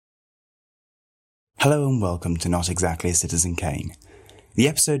Hello and welcome to Not Exactly a Citizen Kane. The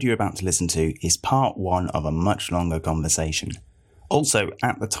episode you're about to listen to is part one of a much longer conversation. Also,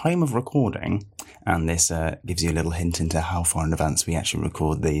 at the time of recording, and this gives you a little hint into how far in advance we actually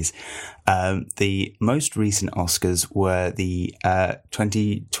record these, the most recent Oscars were the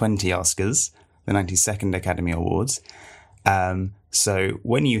 2020 Oscars, the 92nd Academy Awards. So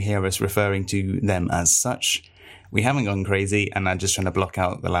when you hear us referring to them as such, we haven't gone crazy and are just trying to block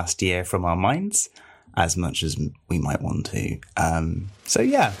out the last year from our minds as much as we might want to. So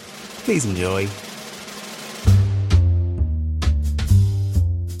yeah, please enjoy.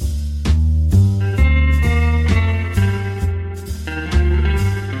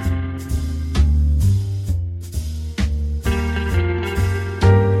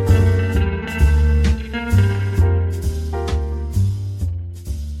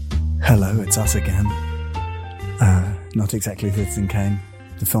 Hello, it's us again. Not Exactly Citizen Kane,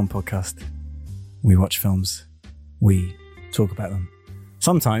 the film podcast. We watch films. We talk about them.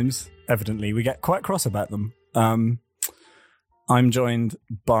 Sometimes, evidently, we get quite cross about them. I'm joined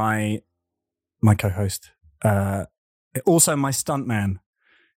by my co-host, also my stuntman.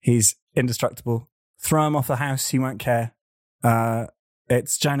 He's indestructible. Throw him off the house, he won't care.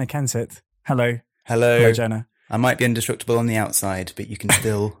 It's Jonah Kensett. Hello. Hello, Jonah. I might be indestructible on the outside, but you can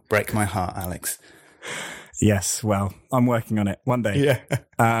still break my heart, Alex. Yes, well, I'm working on it one day.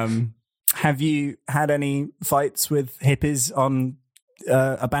 Yeah. Have you had any fights with hippies on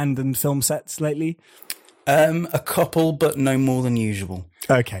abandoned film sets lately? A couple, but no more than usual.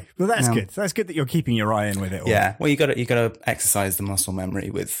 Okay, well that's good. That's good that you're keeping your eye in with it all. Yeah, well, you got to exercise the muscle memory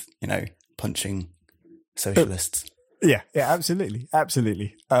with punching socialists. Yeah, absolutely.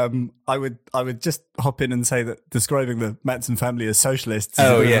 I would just hop in and say that describing the Manson family as socialists is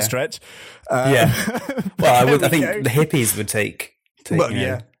a bit of a stretch. Well, I think the hippies would take.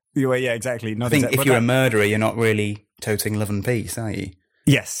 Well, yeah, exactly. I think if you're a murderer, you're not really toting love and peace, are you?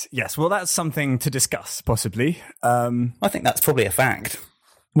 Yes. Well, that's something to discuss, possibly. I think that's probably a fact.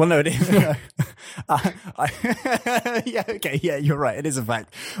 Well, no, it is. You're right. It is a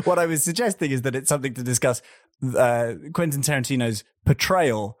fact. What I was suggesting is that it's something to discuss. Quentin Tarantino's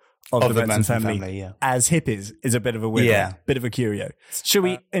portrayal of the Manson family as hippies is a bit of a weird, bit of a curio. Should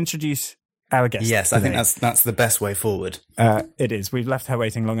we introduce our guest? Yes, today? I think that's the best way forward. It is. We've left her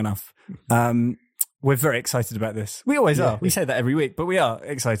waiting long enough. We're very excited about this. We always are. We say that every week, but we are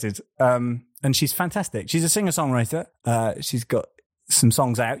excited. And she's fantastic. She's a singer-songwriter. She's got some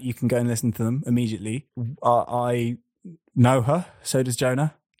songs out. You can go and listen to them immediately. I know her. So does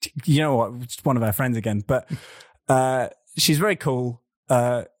Jonah. You know what? It's one of our friends again. But she's very cool.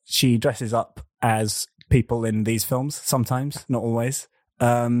 She dresses up as people in these films sometimes, not always.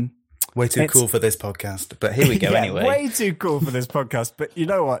 Way too cool for this podcast, but here we go anyway. Way too cool for this podcast, but you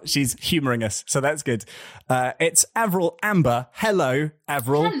know what? She's humouring us, so that's good. It's Avril Amber. Hello,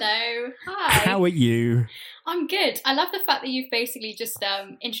 Avril. Hello. Hi. How are you? I'm good. I love the fact that you've basically just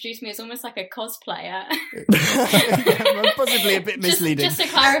introduced me as almost like a cosplayer. Possibly a bit misleading. Just to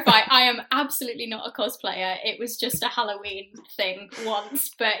clarify, I am absolutely not a cosplayer. It was just a Halloween thing once,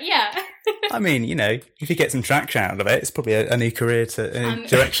 but yeah. I mean, if you get some traction out of it, it's probably a new career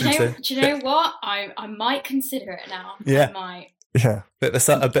direction to. Do you know what? I might consider it now. Yeah. I might. Yeah. But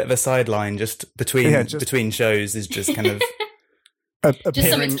a bit of a sideline just between shows is just kind of. Just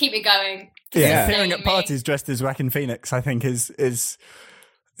something to keep it going. Yeah, appearing at parties dressed as Joaquin Phoenix, I think is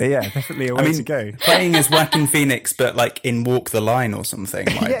definitely a way to go. Playing as Joaquin Phoenix, but like in Walk the Line or something.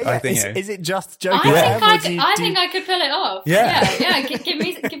 Like, I think, is it just joking? I think I could pull it off. Yeah.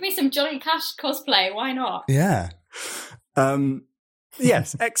 Give me some Johnny Cash cosplay. Why not? Yeah.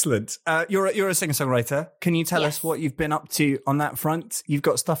 Yes, excellent. You're a singer-songwriter. Can you tell us what you've been up to on that front? You've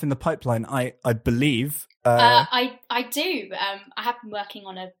got stuff in the pipeline, I believe. I do. I have been working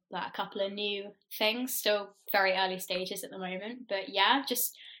on a couple of new things, still very early stages at the moment. But yeah,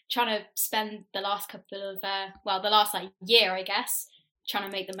 just trying to spend the last couple of, the last year, I guess, trying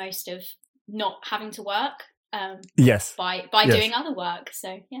to make the most of not having to work. Yes. By doing other work.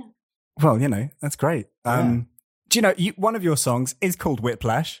 So yeah. Well, that's great. Do you know one of your songs is called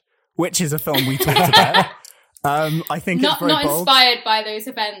Whiplash, which is a film we talked about. I think not it's very bold. Inspired by those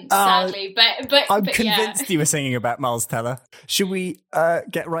events, sadly, but I'm convinced you were singing about Miles Teller. Should we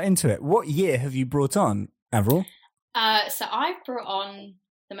get right into it? What year have you brought on, Avril? So I brought on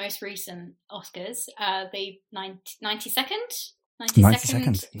the most recent Oscars, the 92nd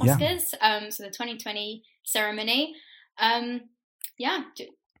Oscars. Yeah. So the 2020 ceremony.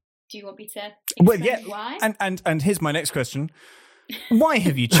 Do you want me to explain why? And here's my next question. Why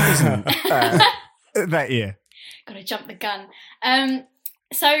have you chosen that year? Got to jump the gun.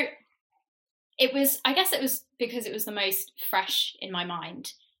 So I guess it was because it was the most fresh in my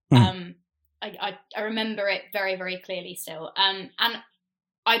mind. I remember it very, very clearly still. And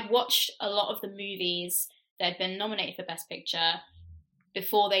I'd watched a lot of the movies that had been nominated for Best Picture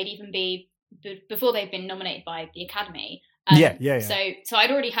before they'd been nominated by the Academy. Yeah. So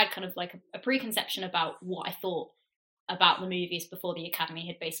I'd already had kind of like a preconception about what I thought about the movies before the Academy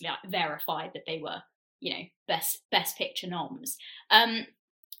had basically verified that they were, Best Picture noms. And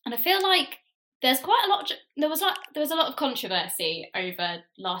I feel like there's quite a lot. There was a lot of controversy over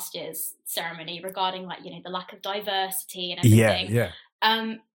last year's ceremony regarding the lack of diversity and everything. Yeah.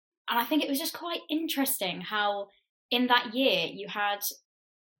 And I think it was just quite interesting how in that year you had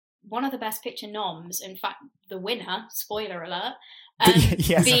one of the Best Picture noms, in fact, the winner, spoiler alert,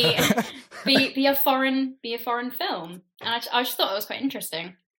 be a foreign film, and I just thought it was quite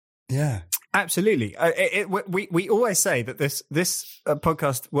interesting. Yeah, absolutely. We always say that this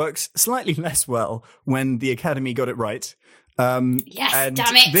podcast works slightly less well when the Academy got it right. Yes, and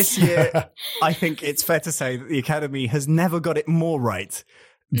damn it. This year, I think it's fair to say that the Academy has never got it more right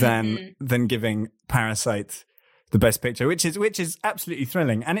than giving Parasite the Best Picture, which is absolutely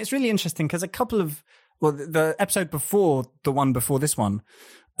thrilling. And it's really interesting because the episode before the one before this one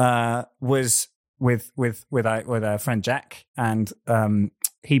was with our friend Jack, and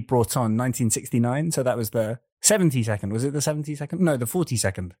he brought on 1969, so that was the 72nd. Was it the 72nd? No, the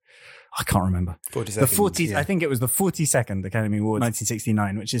 42nd. I can't remember. 42nd. The 40. Yeah. I think it was the 42nd Academy Award,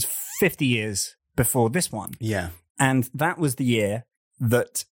 1969, which is 50 years before this one. Yeah, and that was the year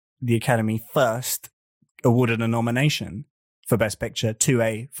that the Academy first awarded a nomination for Best Picture to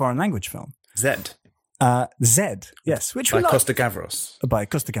a foreign language film. Zed. Zed, yes. Which by Costa Gavras. By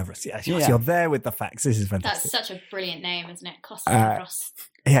Costa Gavras, yes. Yeah. You're there with the facts. This is fantastic. That's such a brilliant name, isn't it? Costa Gavras.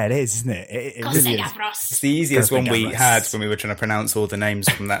 Yeah, it is, isn't it? It Costa really Gavras. It's the easiest Costa one we Gavras. had when we were trying to pronounce all the names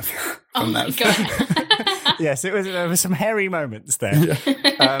from that. From my that God. Yes, there were some hairy moments there.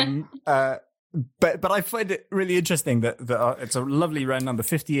 But I find it really interesting that it's a lovely round number.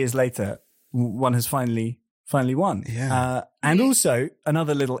 50 years later, one has finally won. Yeah. And also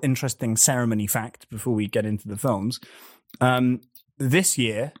another little interesting ceremony fact before we get into the films. This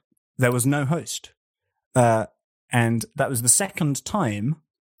year there was no host. And that was the second time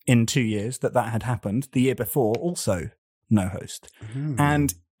in 2 years that had happened. The year before also no host.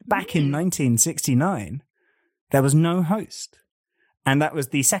 And back in 1969 there was no host. And that was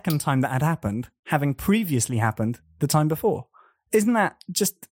the second time that had happened, having previously happened the time before. Isn't that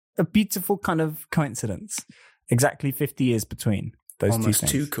just a beautiful kind of coincidence? Exactly 50 years between those almost two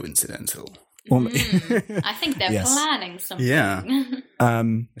things. too coincidental. I think they're Yes. planning something. Yeah.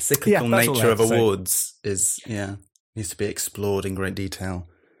 The cyclical that's all I nature have of to say. awards needs to be explored in great detail.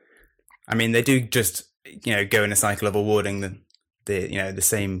 I mean, they do just go in a cycle of awarding the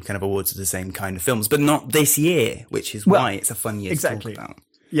same kind of awards to the same kind of films, but not this year, which is why it's a fun year to talk about.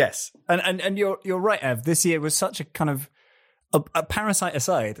 Yes, and you're right, Ev. This year was such a kind of a Parasite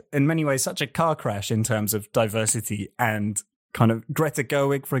aside, in many ways, such a car crash in terms of diversity and kind of Greta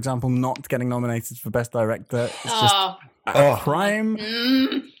Gerwig, for example, not getting nominated for Best Director. It's just a crime.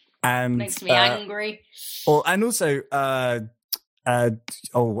 And makes me angry. And also,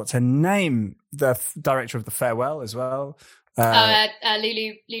 what's her name? The director of The Farewell as well.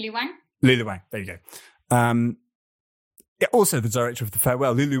 Lulu Wang. Lulu Wang. There you go. Also, the director of The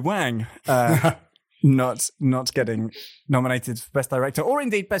Farewell, Lulu Wang, not getting nominated for Best Director or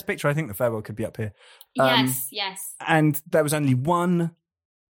indeed Best Picture. I think The Farewell could be up here. Yes. And there was only one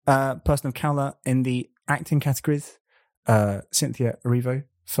person of colour in the acting categories, Cynthia Erivo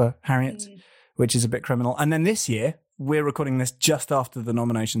for Harriet, which is a bit criminal. And then this year, we're recording this just after the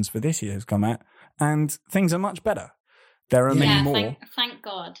nominations for this year has come out, and things are much better. There are many more. Thank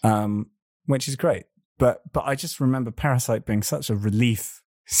God. Which is great. But I just remember Parasite being such a relief.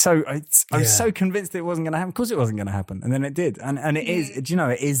 So I was so convinced it wasn't going to happen. Of course it wasn't going to happen. And then it did. And it is, it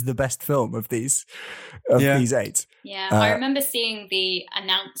is the best film of these eight. Yeah. I remember seeing the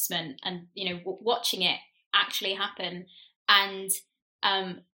announcement and, watching it actually happen. And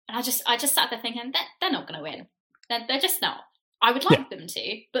I just sat there thinking, they're not going to win. They're just not. I would like them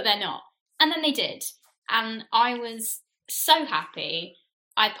to, but they're not. And then they did. And I was so happy.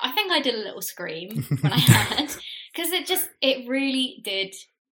 I think I did a little scream when I heard, because it really did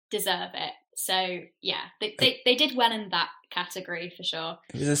deserve it. So yeah, they did well in that category for sure.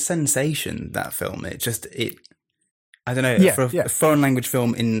 It was a sensation, that film. I don't know, for a foreign language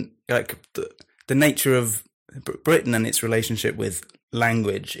film, in like the nature of Britain and its relationship with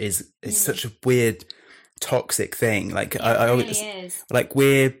language is such a weird, toxic thing. Like it really is. Like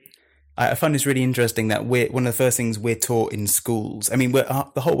I find this really interesting that one of the first things we're taught in schools. I mean,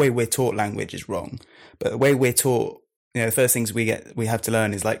 the whole way we're taught language is wrong, but the way we're taught, the first things we have to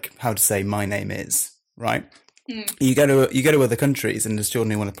learn is like how to say "my name is," right? You go to other countries, and there's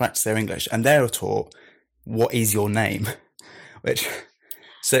children who want to practice their English, and they're taught what is your name,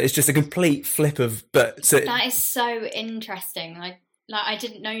 so it's just a complete flip of. But so that is so interesting. Like I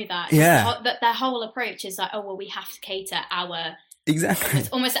didn't know that. Yeah, their whole approach is like, oh well, we have to cater our exactly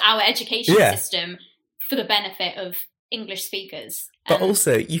almost our education system for the benefit of English speakers. But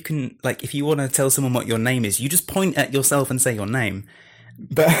also, you can if you want to tell someone what your name is, you just point at yourself and say your name.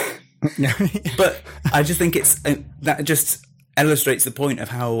 But. But I just think that just illustrates the point of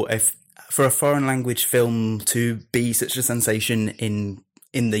how for a foreign language film to be such a sensation in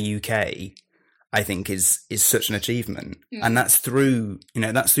the UK, I think is such an achievement, and that's through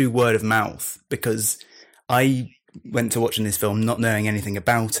word of mouth, because I went to watching this film not knowing anything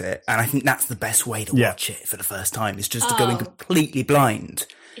about it, and I think that's the best way to watch it for the first time, is just to go in completely blind.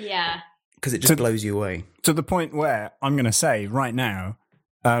 Yeah, because it just blows you away to the point where I'm going to say right now.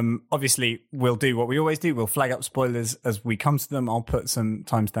 Obviously, we'll do what we always do. We'll flag up spoilers as we come to them. I'll put some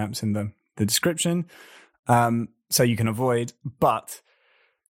timestamps in the description so you can avoid. But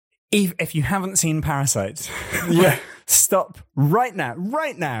if you haven't seen Parasite, stop right now.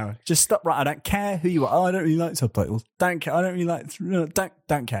 Right now. Just stop right. I don't care who you are. Oh, I don't really like subtitles. Don't care. I don't really like...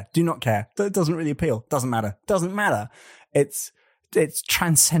 Don't care. Do not care. That doesn't really appeal. Doesn't matter. Doesn't matter. It's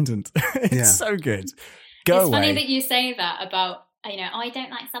transcendent. It's so good. Go away. It's funny that you say that about... I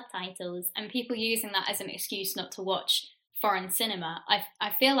don't like subtitles, and people using that as an excuse not to watch foreign cinema. I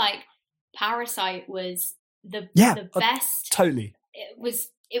feel like Parasite was the best. Totally.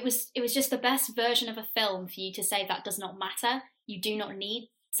 It was just the best version of a film for you to say that does not matter. You do not need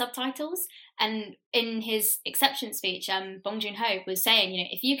subtitles. And in his acceptance speech, Bong Joon-ho was saying,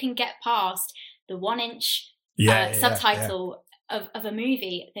 if you can get past the 1-inch subtitle of a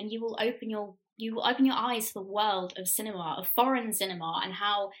movie, then you will open your eyes to the world of cinema, of foreign cinema, and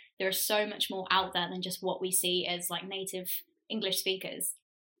how there is so much more out there than just what we see as like native English speakers.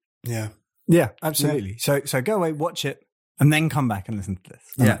 Yeah, absolutely. Yeah. So go away, watch it, and then come back and listen to this.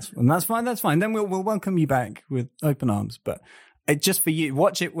 And that's fine. That's fine. Then we'll welcome you back with open arms. But just for you,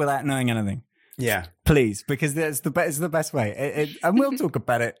 watch it without knowing anything. Yeah, please, because it's the best way. And we'll talk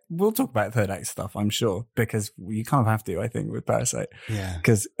about it. We'll talk about third act stuff, I'm sure, because you kind of have to. I think with Parasite,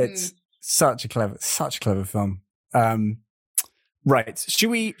 because it's. Such a clever film. Right. Should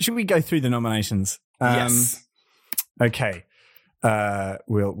we go through the nominations? Yes. Okay.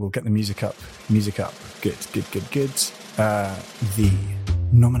 We'll get the music up. Good. The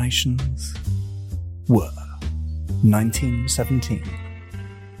nominations were 1917.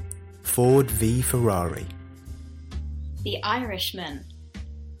 Ford v Ferrari. The Irishman.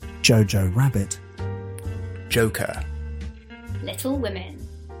 Jojo Rabbit. Joker. Little Women.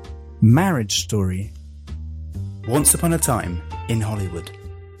 Marriage Story. Once Upon a Time in Hollywood.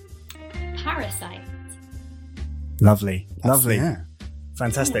 Parasite. Lovely. Yeah.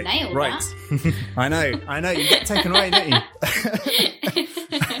 Fantastic. Nailed right. That. I know. You get taken away, don't you?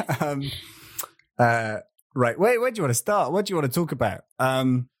 Right. Where do you want to start? What do you want to talk about?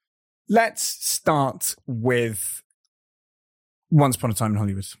 Let's start with Once Upon a Time in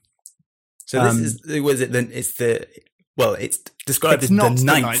Hollywood. So it's described as the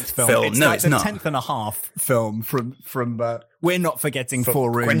ninth film. It's no, it's the not. 10th and a half film from we're not forgetting from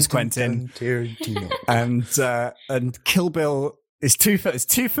Four Rooms, Quentin. And Kill Bill is two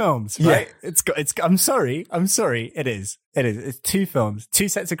films, right? Yeah. I'm sorry. It is. It's two films, two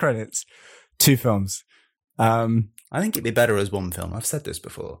sets of credits, two films. I think it'd be better as one film. I've said this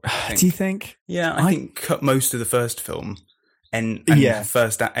before. Do you think? Yeah, I think cut most of the first film and the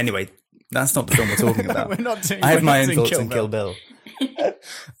first act. Anyway, that's not the film we're talking about. I have my own thoughts on Kill Bill.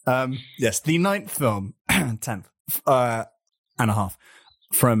 Yes, the 9th film, 10th and a half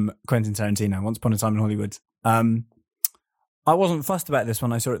from Quentin Tarantino, Once Upon a Time in Hollywood. I wasn't fussed about this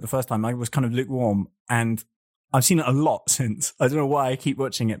when I saw it the first time. I was kind of lukewarm, and I've seen it a lot since. I don't know why I keep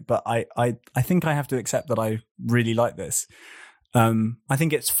watching it, but I think I have to accept that I really like this. I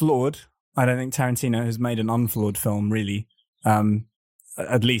think it's flawed. I don't think Tarantino has made an unflawed film, really.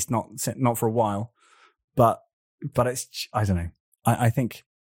 At least not for a while. But it's, I don't know. I think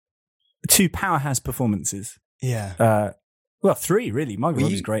two powerhouse performances. Yeah. Well, three really. Margot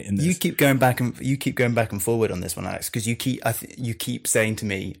Robbie's great in this. You keep going back and forward on this one, Alex, because you keep saying to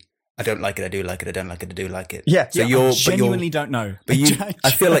me, I don't like it, I do like it, I don't like it, I do like it. Yeah. So I genuinely don't know. But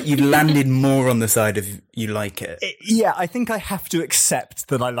I feel like you've landed more on the side of you like it. Yeah, I think I have to accept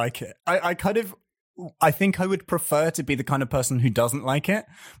that I like it. I kind of I think I would prefer to be the kind of person who doesn't like it,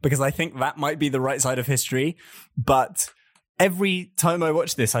 because I think that might be the right side of history. But every time I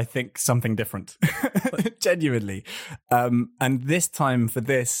watch this, I think something different, genuinely. And this time for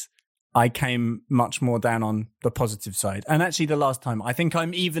this, I came much more down on the positive side. And actually the last time, I think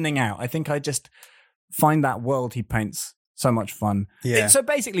I'm evening out. I think I just find that world he paints so much fun. Yeah. So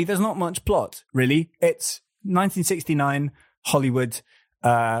basically there's not much plot, really. It's 1969, Hollywood,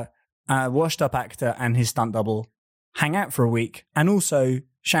 a washed up actor and his stunt double hang out for a week. And also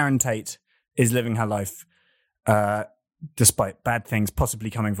Sharon Tate is living her life, despite bad things possibly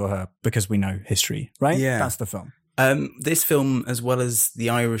coming for her, because we know history, right? Yeah. That's the film. This film, as well as The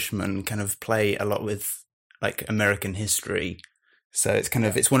Irishman, kind of play a lot with like American history. So it's kind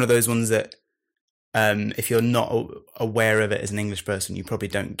of, it's one of those ones that if you're not aware of it as an English person, you probably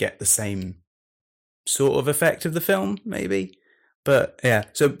don't get the same sort of effect of the film, maybe. But yeah,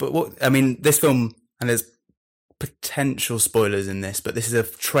 this film, and there's potential spoilers in this, but this is a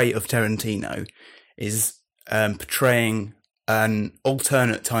trait of Tarantino, is portraying an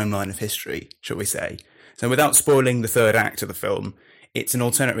alternate timeline of history, shall we say. So without spoiling the third act of the film, it's an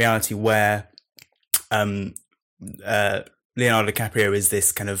alternate reality where Leonardo DiCaprio is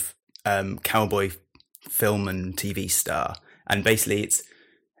this kind of cowboy film and TV star. And basically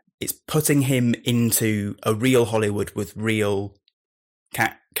it's putting him into a real Hollywood with real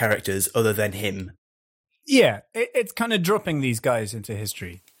characters other than him. Yeah, it's kind of dropping these guys into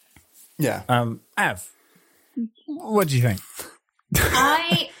history. Yeah. Av, what do you think?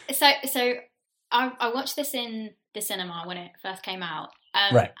 I watched this in the cinema when it first came out,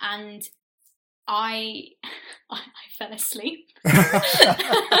 right. And I fell asleep.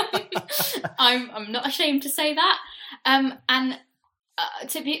 I'm not ashamed to say that. I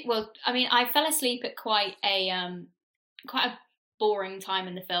fell asleep at quite a boring time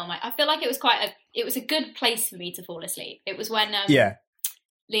in the film. I feel like it was a good place for me to fall asleep. It was when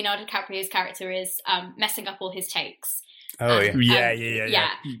Leonardo DiCaprio's character is messing up all his takes. Oh yeah.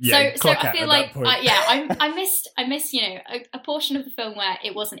 So I feel like I missed a portion of the film where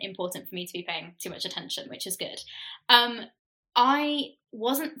it wasn't important for me to be paying too much attention, which is good. I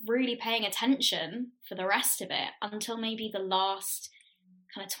wasn't really paying attention for the rest of it until maybe the last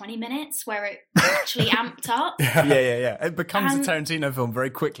kind of 20 minutes where it actually amped up. Yeah. It becomes a Tarantino film very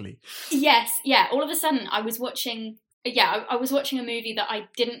quickly. Yes, yeah. All of a sudden I was watching a movie that I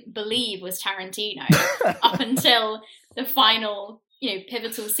didn't believe was Tarantino up until the final,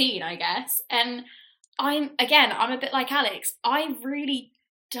 pivotal scene, I guess. And I'm a bit like Alex. I really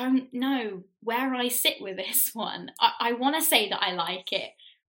don't know where I sit with this one. I want to say that I like it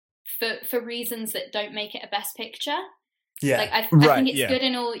for reasons that don't make it a best picture. Yeah, like I think it's good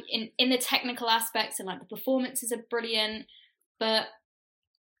in all in the technical aspects, and like the performances are brilliant. But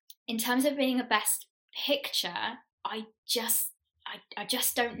in terms of being a best picture, I just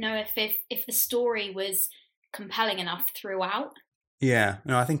don't know if the story was compelling enough throughout. Yeah,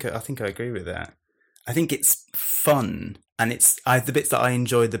 no, I think I agree with that. I think it's fun, and the bits that I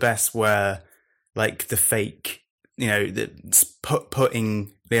enjoyed the best were like the fake,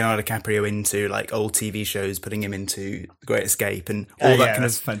 putting Leonardo DiCaprio into like old TV shows, putting him into The Great Escape, and all that kind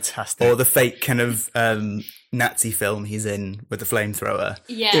of fantastic, or the fake kind of Nazi film he's in with the flamethrower.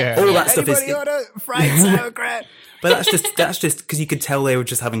 Yeah. All that stuff Anybody order fried sauerkraut? But that's just because you could tell they were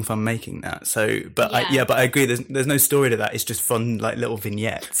just having fun making that. So, but I agree. There's no story to that. It's just fun, like little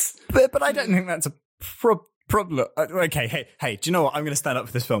vignettes. But I don't think that's a problem. Okay, hey, do you know what? I'm going to stand up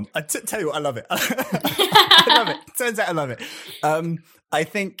for this film. Tell you what, I love it. I love it. Turns out I love it. I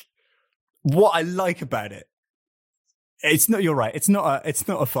think what I like about it, it's not. You're right. It's not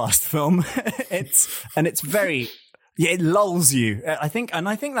a fast film. It's very. Yeah, it lulls you. I think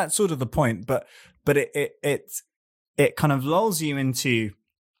that's sort of the point. But it kind of lulls you into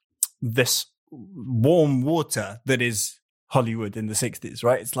this warm water that is Hollywood in the 60s,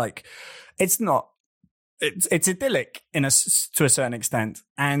 right? It's like, it's idyllic to a certain extent,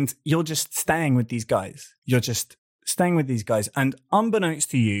 and you're just staying with these guys. And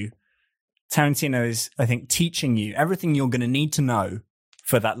unbeknownst to you, Tarantino is, I think, teaching you everything you're going to need to know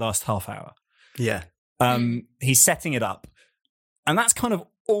for that last half hour. Yeah. He's setting it up. And that's kind of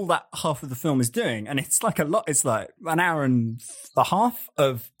all that half of the film is doing. And it's like a lot. It's like an hour and a half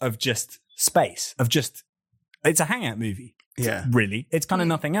of just space, it's a hangout movie. Yeah. Really. It's kind of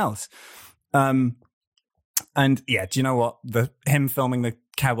nothing else. And yeah, do you know what? Him filming the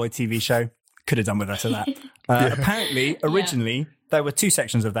cowboy TV show could have done with us of that. Apparently, originally, there were two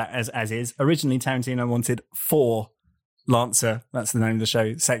sections of that as is. Originally, Tarantino wanted 4 Lancer, that's the name of the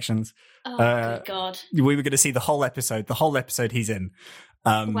show, sections. Oh, good God. We were going to see the whole episode he's in.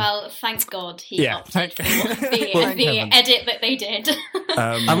 Well, thank God he opted for the heavens. edit that they did.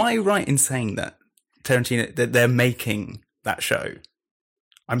 Am I right in saying that Tarantino, that they're making that show?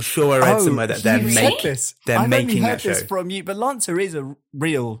 I'm sure I read somewhere that they're making that show. This from you, but Lancer is a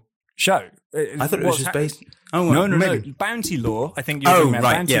real show. I thought it was just based. Oh, no. Bounty Law. I think you're talking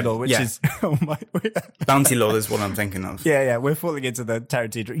about Bounty Law, which is Bounty Law is what I'm thinking of. Yeah. We're falling into the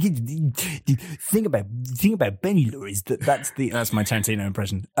Tarantino. The thing about Bounty Law is that's my Tarantino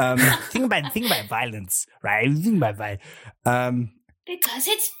impression. Think about violence, right? Think about violence. Because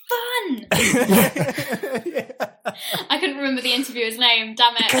it's fun. I couldn't remember the interviewer's name.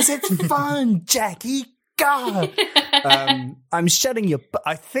 Damn it. Because it's fun, Jackie. God. I'm shutting your.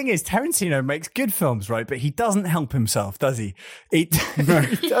 I think is Tarantino makes good films, right? But he doesn't help himself, does he? He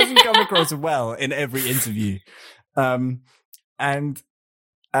doesn't come across well in every interview. I've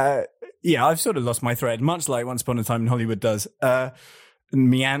sort of lost my thread, much like Once Upon a Time in Hollywood does.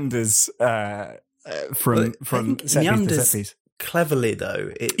 Meanders from set piece to set piece. Cleverly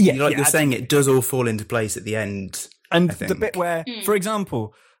though, you're saying, it does all fall into place at the end. And the bit where, for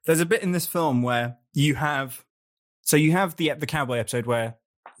example, there's a bit in this film where you have the cowboy episode where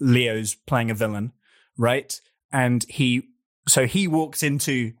Leo's playing a villain, right? And he walks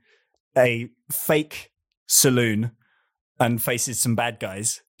into a fake saloon and faces some bad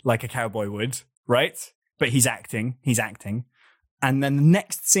guys like a cowboy would, right? But he's acting. And then the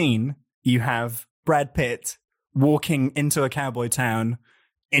next scene, you have Brad Pitt walking into a cowboy town,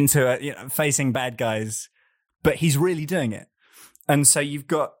 facing bad guys, but he's really doing it. And so you've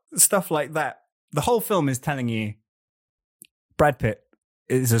got stuff like that. The whole film is telling you Brad Pitt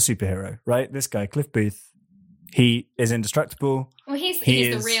is a superhero, right? This guy, Cliff Booth, he is indestructible. Well, he's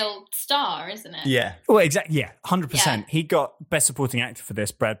the real star, isn't it? Yeah. Well, exactly. Yeah, 100%. Yeah. He got Best Supporting Actor for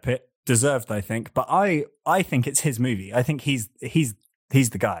this, Brad Pitt. Deserved, I think. But I think it's his movie. I think he's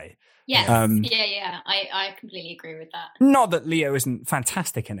the guy. Yes. I completely agree with that. Not that Leo isn't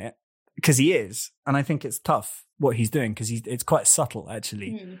fantastic in it, because he is. And I think it's tough what he's doing, because it's quite subtle,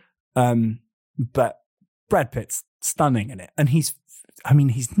 actually. But Brad Pitt's stunning in it. And he's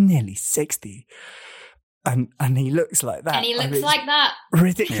nearly 60. And he looks like that. And he looks like that.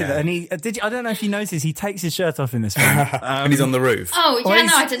 Ridiculous. Yeah. And I don't know if you noticed, he takes his shirt off in this film. And he's on the roof. Oh, yeah,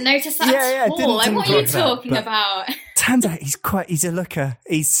 no, I didn't notice that at all. Like, what are you talking about? Turns out he's a looker.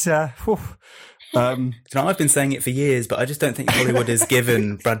 He's, I've been saying it for years, but I just don't think Hollywood has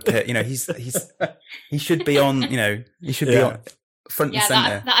given Brad Pitt, he should be on, he should be on front and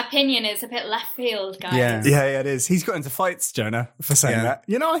centre. That opinion is a bit left field, guys. Yeah, it is. He's got into fights, Jonah, for saying that.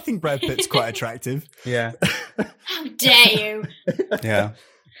 I think Brad Pitt's quite attractive. Yeah. How dare you? Yeah.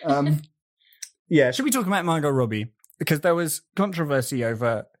 Should we talk about Margot Robbie? Because there was controversy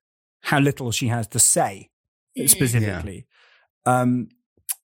over how little she has to say, specifically. I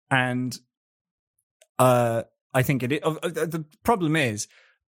think the problem is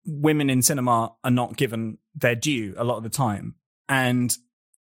women in cinema are not given their due a lot of the time. And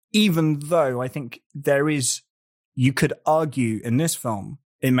even though I think you could argue in this film,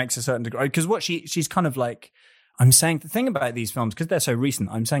 it makes a certain degree, because what she's kind of like, I'm saying the thing about these films, because they're so recent,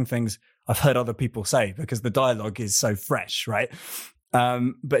 I'm saying things I've heard other people say because the dialogue is so fresh, right?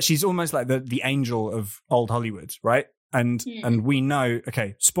 But she's almost like the angel of old Hollywood, right? And we know,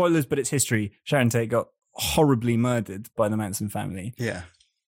 okay, spoilers, but it's history. Sharon Tate got horribly murdered by the Manson family. Yeah.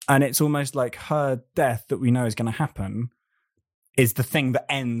 And it's almost like her death that we know is going to happen is the thing that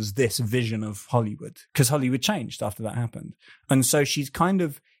ends this vision of Hollywood, because Hollywood changed after that happened. And so he's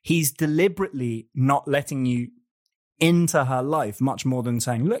deliberately not letting you into her life much more than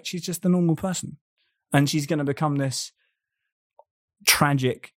saying, look, she's just a normal person. And she's going to become this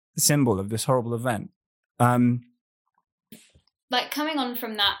tragic symbol of this horrible event. Like, coming on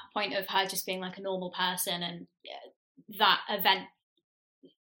from that point of her just being like a normal person, and that event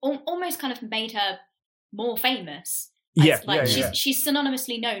almost kind of made her more famous. She's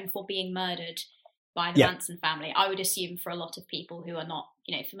synonymously known for being murdered by the Manson family. I would assume for a lot of people who are not,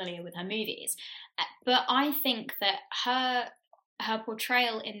 familiar with her movies. But I think that her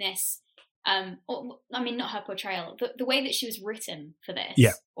portrayal in this, not her portrayal, the way that she was written for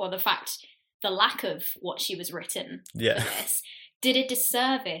this, or the lack of what she was written for this, did a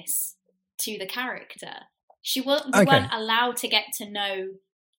disservice to the character. We weren't allowed to get to know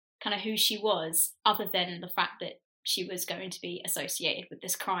kind of who she was, other than the fact that she was going to be associated with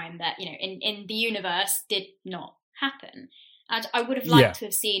this crime that, in the universe did not happen. And I would have liked to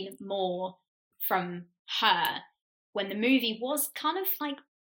have seen more from her when the movie was kind of like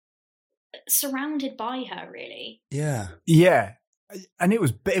surrounded by her, really. Yeah. Yeah. And it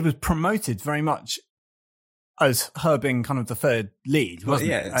was promoted very much. as her being kind of the third lead,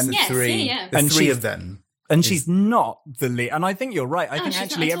 wasn't it? And Yes, three, yeah. the And three she's- of them. And she's not the lead. And I think you're right. I No, think she's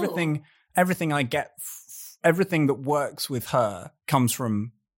not actually at all. everything I get, everything that works with her comes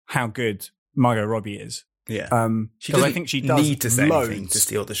from how good Margot Robbie is. Yeah, she 'cause doesn't I think she does need to say anything loads. to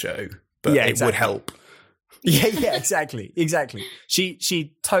steal the show, but Yeah, it exactly. would help. Yeah, exactly.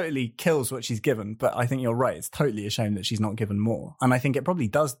 She totally kills what she's given, but I think you're right. It's totally a shame that she's not given more. And I think it probably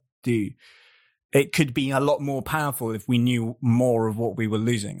does do. It could be a lot more powerful if we knew more of what we were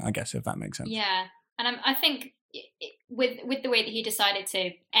losing, I guess, if that makes sense. Yeah, and I think with the way that he decided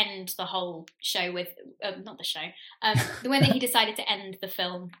to end the whole show with not the show, the way that he decided to end the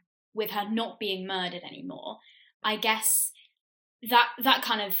film with her not being murdered anymore, I guess that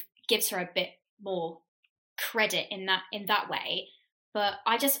kind of gives her a bit more credit in that way. But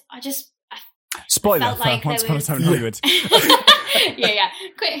I just Spoiler felt for like Once there Upon a was- Time in Hollywood. yeah.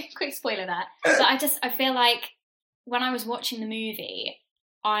 Quick spoiler that. But I feel like when I was watching the movie,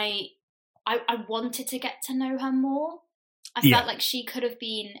 I wanted to get to know her more. I Yeah. felt like she could have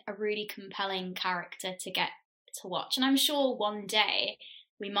been a really compelling character to get to watch, and I'm sure one day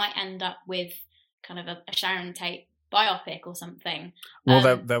we might end up with kind of a Sharon Tate biopic or something.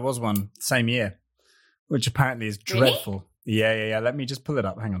 Well, there was one same year, which apparently is Really? dreadful. Yeah. Let me just pull it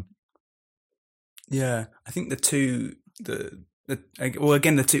up. Hang on. Yeah, I think the two, the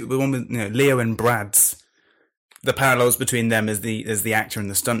one with Leo and Brad's, the parallels between them as the actor and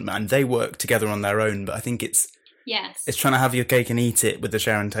the stuntman, they work together on their own. But I think it's Yes. trying to have your cake and eat it with the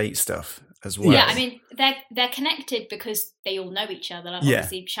Sharon Tate stuff as well. Yeah, I mean they're connected because they all know each other. Like, Yeah.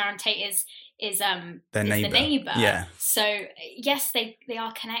 obviously, Sharon Tate is Their the neighbour. neighbour. Yeah. So yes, they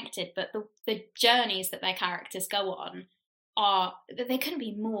are connected, but the journeys that their characters go on they couldn't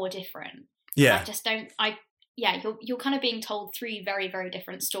be more different. Yeah, I just don't. You're kind of being told three very, very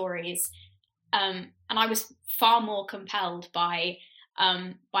different stories, and I was far more compelled by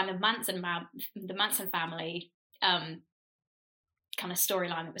the Manson family kind of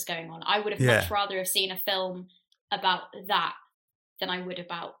storyline that was going on. I would have much rather have seen a film about that than I would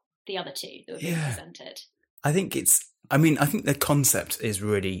about the other two that were being presented. I think the concept is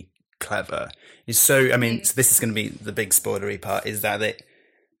really clever. So this is going to be the big spoilery part, is that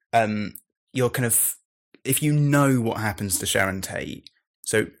you're kind of, if you know what happens to Sharon Tate,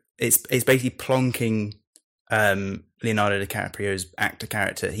 so it's basically plonking Leonardo DiCaprio's actor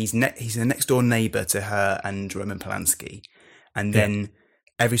character. He's a next door neighbor to her and Roman Polanski, and then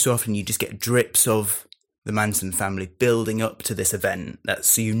every so often you just get drips of the Manson family building up to this event.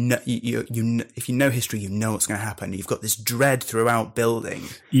 So you know, if you know history, you know what's going to happen. You've got this dread throughout building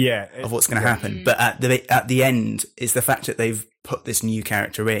of what's going to happen. But at the end, it's the fact that they've put this new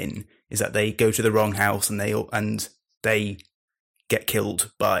character in, is that they go to the wrong house and they get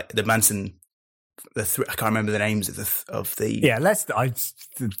killed by the Manson. I can't remember the names of the Yeah, horrible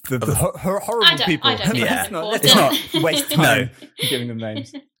people. I don't think Yeah. that's It's important. not. Waste time giving them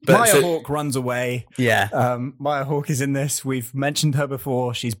names. But Maya so- Hawke runs away. Yeah. Maya Hawke is in this. We've mentioned her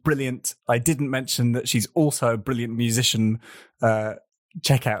before. She's brilliant. I didn't mention that she's also a brilliant musician.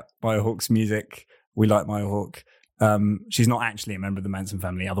 Check out Maya Hawke's music. We like Maya Hawke. She's not actually a member of the Manson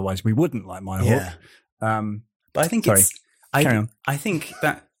family. Otherwise, we wouldn't like Maya Hawke. But I think Sorry. Carry on. I think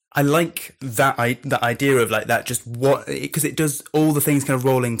that I like that idea of like that, just because it does all the things kind of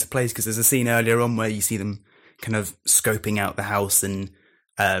roll into place. Because there's a scene earlier on where you see them kind of scoping out the house, and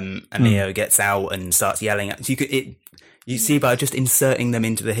Leo gets out and starts yelling at. So you see by just inserting them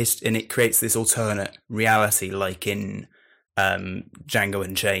into the history, and it creates this alternate reality, like in Django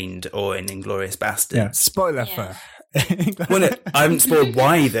Unchained or in Inglourious Basterds. Yeah. Spoiler Yeah. for. Well, I haven't spoiled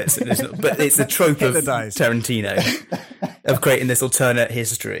why this, but it's a trope of Hitler dies. Tarantino of creating this alternate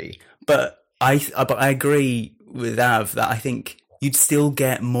history. But I agree with Av that I think you'd still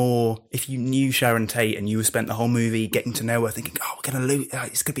get more if you knew Sharon Tate and you spent the whole movie getting to know her, thinking, "Oh, we're going to lose.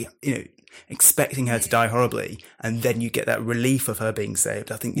 It's going to be, expecting her to die horribly," and then you get that relief of her being saved.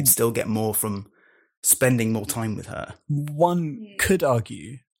 I think you'd still get more from spending more time with her. One could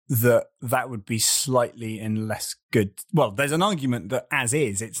argue that would be slightly in less good. Well, there's an argument that as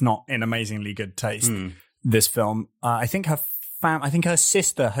is, it's not in amazingly good taste. This film, I think her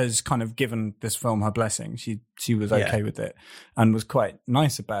sister has kind of given this film her blessing. She was okay with it and was quite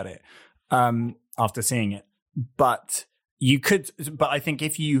nice about it after seeing it. But I think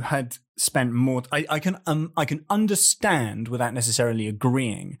if you had spent more, I can understand without necessarily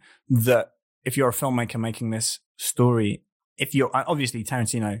agreeing that if you're a filmmaker making this story, obviously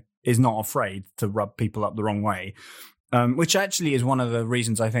Tarantino is not afraid to rub people up the wrong way, which actually is one of the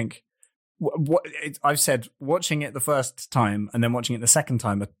reasons I think I've said watching it the first time and then watching it the second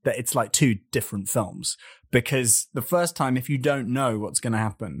time, that it's like two different films, because the first time, if you don't know what's going to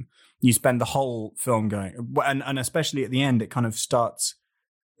happen, you spend the whole film going, and especially at the end, it kind of starts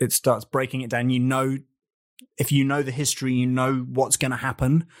breaking it down. You know, if you know the history, you know what's going to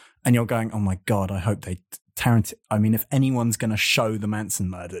happen, and you're going, oh my God, I hope I mean, if anyone's going to show the Manson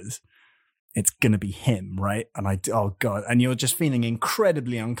murders, it's going to be him, right? And oh God, and you're just feeling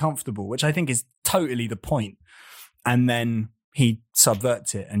incredibly uncomfortable, which I think is totally the point. And then he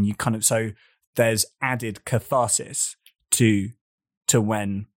subverts it, and you kind of, so there's added catharsis to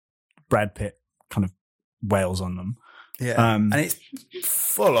when Brad Pitt kind of wails on them. Yeah. And it's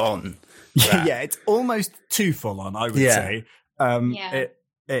full on. Yeah, it's almost too full on, I would say.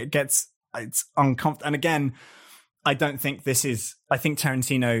 It's uncomfortable. And again, I don't think I think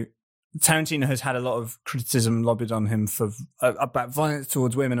Tarantino has had a lot of criticism lobbied on him for about violence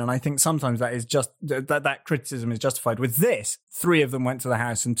towards women, and I think sometimes that is just that criticism is justified. With this, 3 of them went to the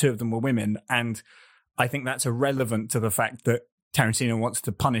house and 2 of them were women, and I think that's irrelevant to the fact that Tarantino wants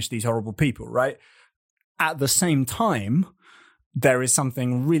to punish these horrible people, right? At the same time, there is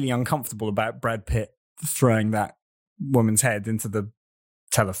something really uncomfortable about Brad Pitt throwing that woman's head into the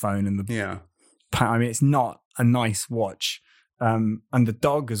telephone and I mean, it's not a nice watch. And the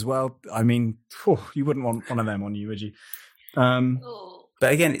dog as well. I mean, you wouldn't want one of them on you, would you?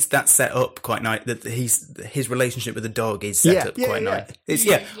 But again, that's set up quite nice. That his relationship with the dog is set up quite nice. It's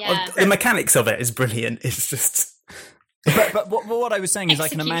the mechanics of it is brilliant. It's just. But what I was saying is, I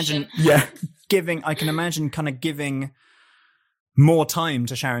can imagine giving more time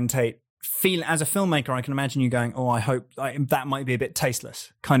to Sharon Tate. As a filmmaker, I can imagine you going, "Oh, I hope that might be a bit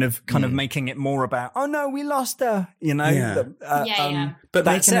tasteless." Kind of making it more about, "Oh no, we lost her," you know. Yeah. But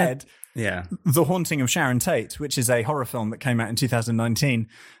that said, The Haunting of Sharon Tate, which is a horror film that came out in 2019.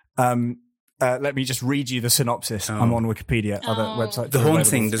 Let me just read you the synopsis. I'm on Wikipedia, other websites. The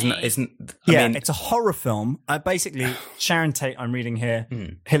Haunting isn't. I mean, it's a horror film. Basically, Sharon Tate. I'm reading here.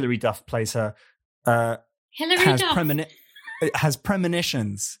 Hilary Duff plays her. Has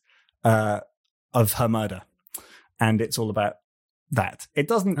premonitions of her murder, and it's all about that. It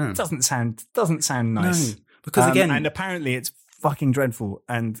doesn't sound nice, no, because again, and apparently it's fucking dreadful,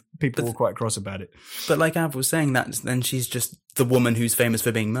 and people were quite cross about it. But like Av was saying, that then she's just the woman who's famous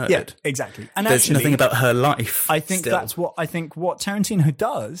for being murdered. Yeah, exactly. And there's nothing about her life. I think what Tarantino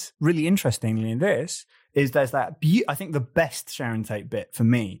does really interestingly in this is there's that. I think the best Sharon Tate bit for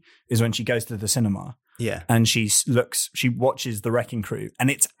me is when she goes to the cinema. Yeah. And she watches The Wrecking Crew, and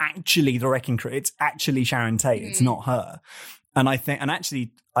it's actually The Wrecking Crew. It's actually Sharon Tate. It's not her. And I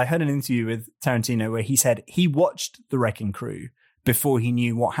heard an interview with Tarantino where he said he watched The Wrecking Crew before he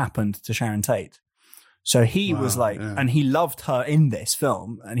knew what happened to Sharon Tate. So he was like, and he loved her in this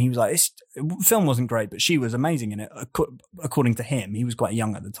film. And he was like, the film wasn't great, but she was amazing in it. According to him, he was quite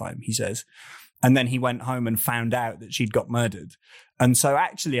young at the time, he says. And then he went home and found out that she'd got murdered. And so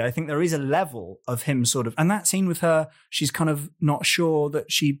actually, I think there is a level of him sort of, and that scene with her, she's kind of not sure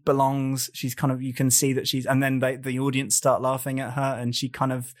that she belongs. She's kind of, you can see that and then the audience start laughing at her, and she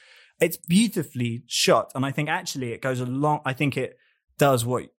kind of, it's beautifully shot. And I think actually it goes along, I think it does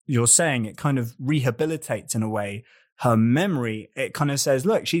what you're saying. It kind of rehabilitates in a way her memory. It kind of says,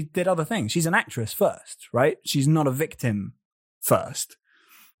 look, she did other things. She's an actress first, right? She's not a victim first.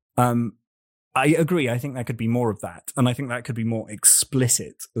 I agree. I think there could be more of that. And I think that could be more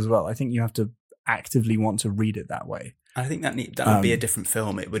explicit as well. I think you have to actively want to read it that way. I think that would be a different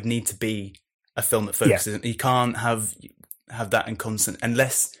film. It would need to be a film that focuses. You can't have that in constant,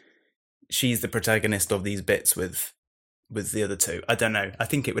 unless she's the protagonist of these bits with the other two. I don't know. I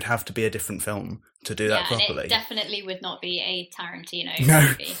think it would have to be a different film to do that properly. It definitely would not be a Tarantino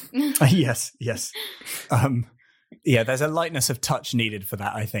movie. Yes. Yeah, there's a lightness of touch needed for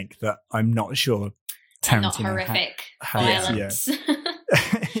that, I think, that I'm not sure Tarantino not horrific violence.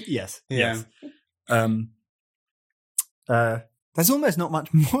 Yes. There's almost not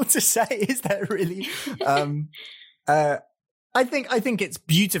much more to say, is there really? I think it's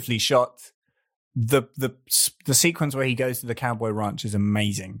beautifully shot. The sequence where he goes to the cowboy ranch is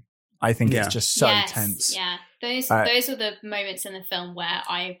amazing. I think it's just so tense. Yeah, those were the moments in the film where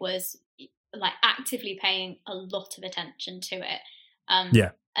I was like actively paying a lot of attention to it. And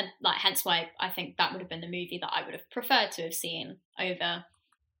like hence why I think that would have been the movie that I would have preferred to have seen over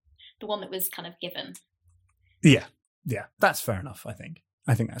the one that was kind of given. Yeah, that's fair enough. I think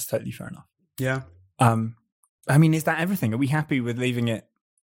that's totally fair enough. Yeah. I mean, is that everything? Are we happy with leaving it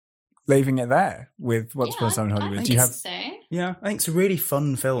there with Once Upon a Time in Hollywood? I think so. Yeah, I think it's a really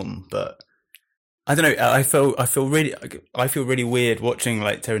fun film, but I don't know. I feel really weird watching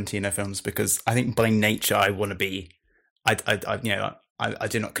like Tarantino films because I think by nature I want to be. I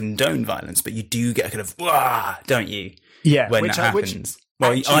do not condone violence, but you do get a kind of wah, don't you? Yeah, when that happens.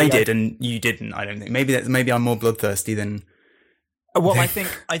 Well, actually, I did, and you didn't. I don't think. Maybe I'm more bloodthirsty than. Well, I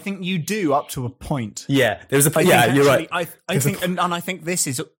think you do up to a point. Yeah, there's a. You're right. I think, and I think this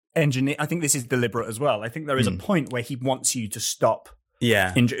is engineer. I think this is deliberate as well. I think there is a point where he wants you to stop.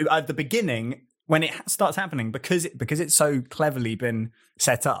 Yeah. At the beginning, when it starts happening, because it's so cleverly been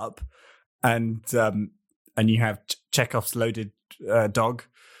set up, and you have Chekhov's loaded dog,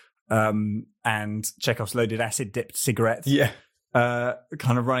 and Chekhov's loaded acid dipped cigarette. Yeah.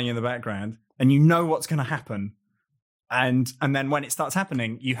 Kind of running in the background, and you know what's going to happen. And then when it starts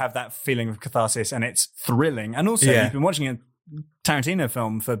happening, you have that feeling of catharsis, and it's thrilling. And also, you've been watching a Tarantino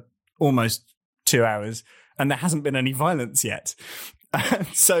film for almost 2 hours, and there hasn't been any violence yet.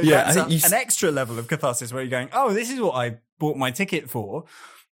 So that's an extra level of catharsis where you're going, oh, this is what I bought my ticket for.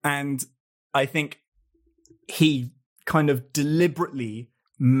 And I think he kind of deliberately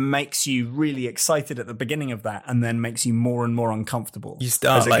makes you really excited at the beginning of that, and then makes you more and more uncomfortable. You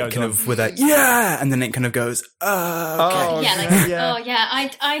start like kind of with a and then it kind of goes, okay.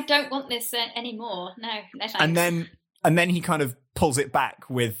 I don't want this anymore. No thanks. And then he kind of pulls it back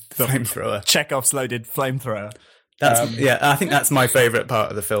with the flamethrower, Chekhov's loaded flamethrower. That's I think that's my favorite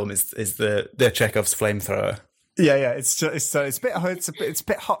part of the film is the Chekhov's flamethrower. Yeah, it's a bit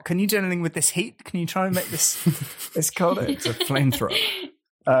hot. Can you do anything with this heat? Can you try and make this it's cold? It's a flamethrower.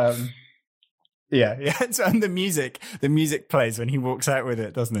 And the music plays when he walks out with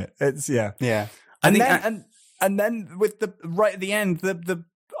it, doesn't it? It's and then with the right at the end,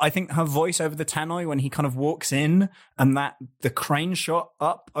 I think her voice over the tannoy when he kind of walks in, and that the crane shot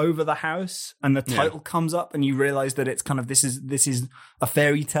up over the house, and the title comes up, and you realize that it's kind of this is a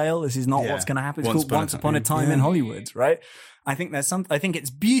fairy tale. This is not what's going to happen. It's called Once Upon a Time in Hollywood, right? I think I think it's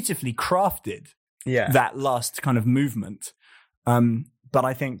beautifully crafted. Yeah, that last kind of movement. But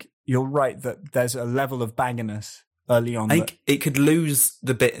I think you're right that there's a level of bagginess early on. I think it could lose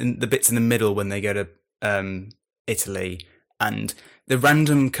the bits in the middle when they go to Italy, and the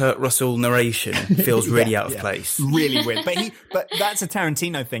random Kurt Russell narration feels really out of place. Really weird. But that's a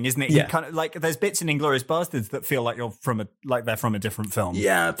Tarantino thing, isn't it? Yeah. He kind of like there's bits in Inglourious Basterds that feel like they're from a different film.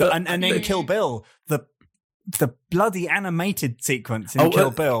 Yeah. And in Kill Bill, the bloody animated sequence in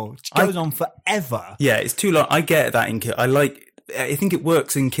Kill Bill goes on forever. Yeah, it's too long. I get that I think it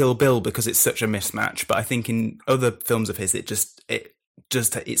works in Kill Bill because it's such a mismatch, but I think in other films of his, it's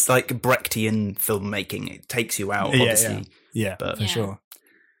like Brechtian filmmaking. It takes you out, obviously. Yeah, but for sure.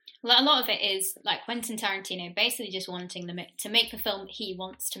 Well, a lot of it is like Quentin Tarantino basically just wanting to make the film he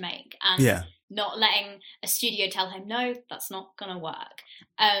wants to make, and not letting a studio tell him, no, that's not going to work.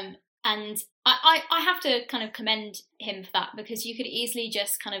 And I have to kind of commend him for that, because you could easily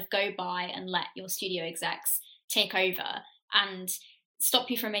just kind of go by and let your studio execs take over and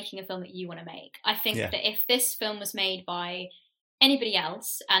stop you from making a film that you want to make. I think that if this film was made by anybody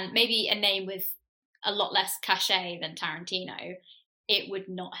else, and maybe a name with a lot less cachet than Tarantino, it would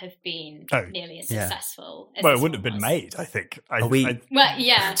not have been nearly as successful. As well, it wouldn't have been made, I think.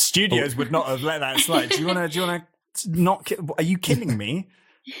 Studios would not have let that slide. Do you want to not? Are you kidding me?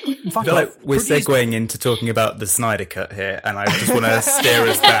 I feel like we're segueing into talking about the Snyder Cut here, and I just want to steer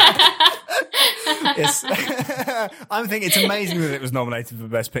us back. Yes. I'm thinking it's amazing that it was nominated for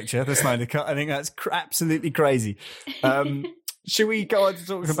Best Picture, the Snyder Cut. I think that's absolutely crazy. Should we go on to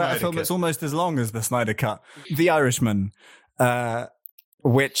talk about a film that's almost as long as the Snyder Cut? The Irishman,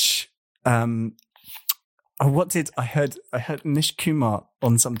 which what did I heard Nish Kumar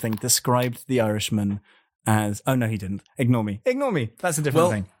on something described The Irishman as, oh no, he didn't. Ignore me. That's a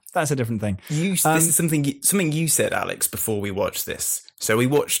different thing. That's a different thing. This is something you said, Alex, before we watched this. So we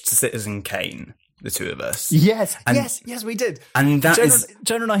watched Citizen Kane, the two of us. Yes, we did. And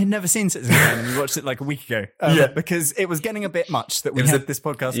Jonah and I had never seen Citizen Kane, and we watched it like a week ago. Because it was getting a bit much that we had this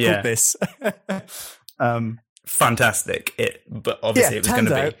podcast called this. Fantastic. But obviously it was going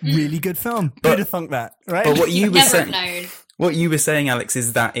to be really good film. Who'd have thunk that, right? But what you were saying, Alex,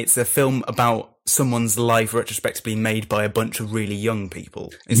 is that it's a film about someone's life retrospectively made by a bunch of really young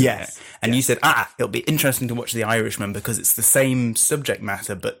people, isn't it? And you said, it'll be interesting to watch The Irishman because it's the same subject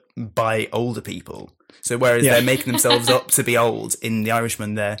matter, but by older people. So whereas they're making themselves up to be old, in The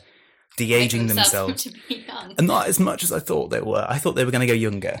Irishman, they're de-aging themselves. And not as much as I thought they were. I thought they were going to go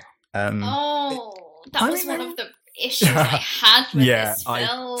younger. That was one of the issues I had with this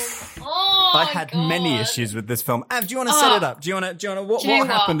film. I had many issues with this film. Av, do you want to set it up? Do you want to what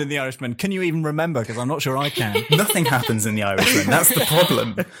happened in The Irishman? Can you even remember? Because I'm not sure I can. Nothing happens in The Irishman. That's the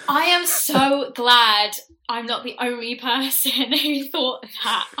problem. I am so glad I'm not the only person who thought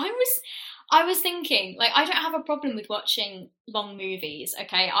that. I was thinking, like, I don't have a problem with watching long movies,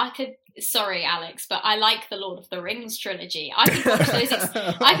 okay? Sorry, Alex, but I like the Lord of the Rings trilogy. I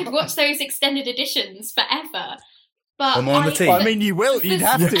could watch those extended editions forever. But I'm on the team. I mean, you will. You'd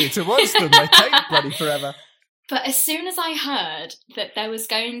have to watch them. They take bloody forever. But as soon as I heard that there was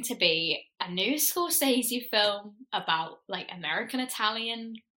going to be a new Scorsese film about, like,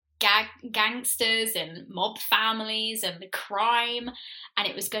 American-Italian gangsters and mob families and the crime, and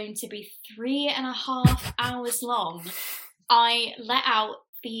it was going to be 3.5 hours long, I let out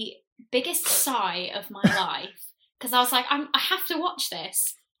the biggest sigh of my life, because I was like, I have to watch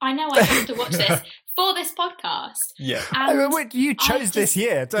this. I know I have to watch this for this podcast. Yeah. You chose this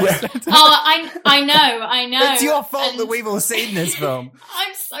year. I know. It's your fault that we've all seen this film.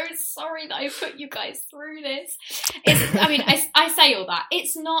 I'm so sorry that I put you guys through this. I say all that.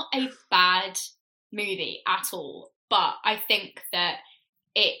 It's not a bad movie at all, but I think that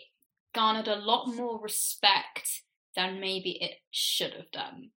it garnered a lot more respect than maybe it should have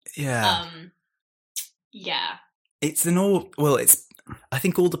done. Yeah. Yeah. I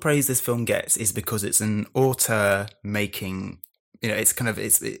think all the praise this film gets is because it's an auteur making,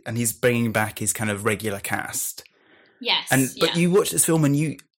 and he's bringing back his kind of regular cast. Yes. But you watch this film and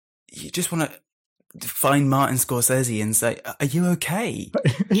you just want to find Martin Scorsese and say, "Are you okay?"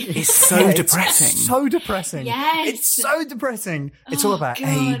 It's so depressing. It's so depressing. Yes. It's so depressing. It's all about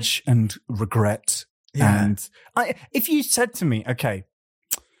age and regret. Yeah. And if you said to me, okay,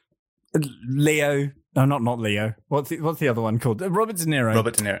 Leo. No, not Leo. What's the other one called? Robert De Niro.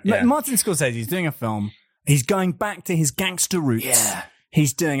 Robert De Niro. Yeah. Martin Scorsese is doing a film. He's going back to his gangster roots. Yeah.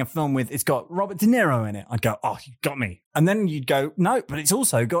 He's doing a film it's got Robert De Niro in it. I'd go, oh, you got me. And then you'd go, no, but it's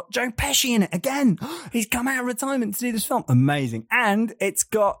also got Joe Pesci in it again. He's come out of retirement to do this film. Amazing. And it's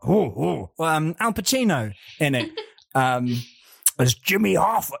got Al Pacino in it. As Jimmy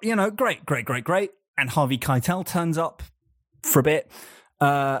Hoffa. Great. And Harvey Keitel turns up for a bit.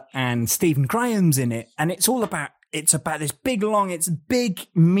 And Stephen Graham's in it, and it's about this big,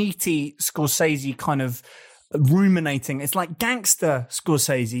 meaty Scorsese kind of ruminating. It's like gangster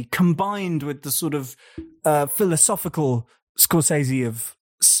Scorsese combined with the sort of philosophical Scorsese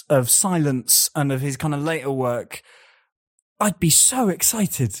of Silence and of his kind of later work. I'd be so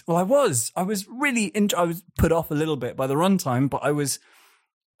excited. Well, I was really I was put off a little bit by the runtime, but I was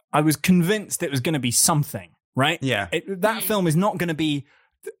convinced it was going to be something. Right? Yeah. That film is not going to be...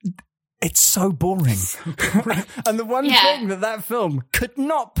 It's so boring. And the one thing that film could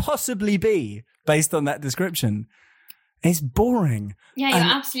not possibly be, based on that description, is boring. Yeah,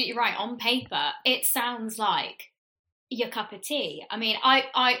 you're absolutely right. On paper, it sounds like your cup of tea. I mean,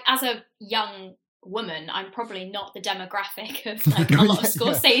 I as a young woman, I'm probably not the demographic of like a lot of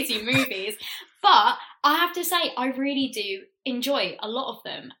Scorsese movies, but I have to say I really do enjoy a lot of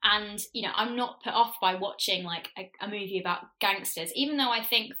them, and I'm not put off by watching like a movie about gangsters, even though I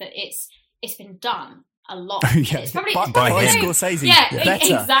think that it's been done a lot. It's probably by Scorsese. Yeah,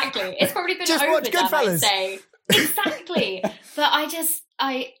 exactly. It's probably been just overdone, watch Goodfellas. I'd say. Exactly. But I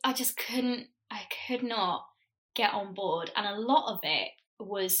just could not get on board, and a lot of it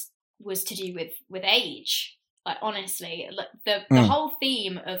was to do with age. Like, honestly, the whole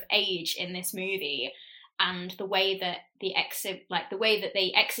theme of age in this movie, and the way that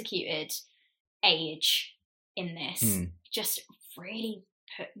they executed age in this just really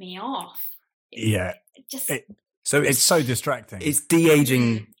put me off. It's so distracting. It's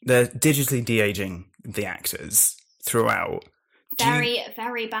de-aging. They're digitally de-aging the actors throughout. Very,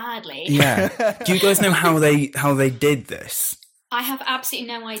 very badly. Yeah. Do you guys know how they did this? I have absolutely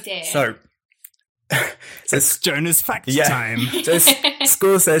no idea. So it's Jonah's fact time. So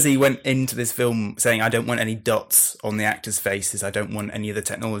Scorsese went into this film saying, I don't want any dots on the actors' faces. I don't want any of the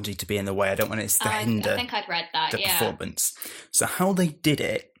technology to be in the way. I don't want it to hinder I think I'd read that, the performance. So how they did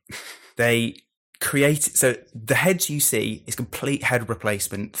it, they created... So the heads you see is complete head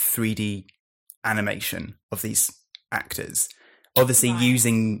replacement 3D animation of these actors, obviously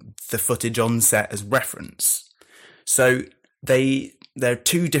using the footage on set as reference. So there are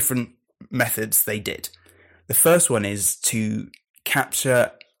two different methods they did. The first one is to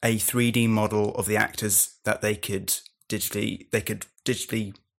capture a 3D model of the actors that they could digitally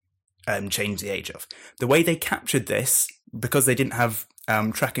change the age of. The way they captured this, because they didn't have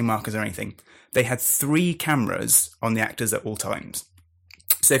tracking markers or anything, they had 3 cameras on the actors at all times.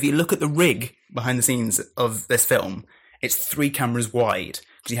 So if you look at the rig behind the scenes of this film, it's 3 cameras wide.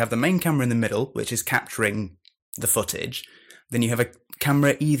 Because you have the main camera in the middle, which is capturing the footage. Then you have a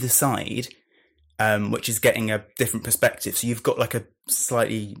camera either side, which is getting a different perspective. So you've got like a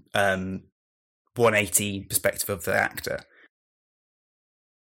slightly 180 perspective of the actor.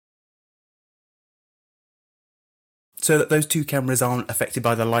 So that those two cameras aren't affected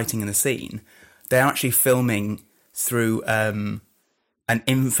by the lighting in the scene, they're actually filming through an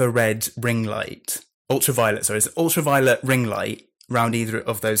infrared ring light. It's an ultraviolet ring light around either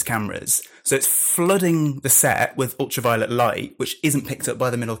of those cameras. So it's flooding the set with ultraviolet light, which isn't picked up by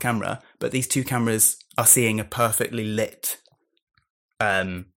the middle camera, but these two cameras are seeing a perfectly lit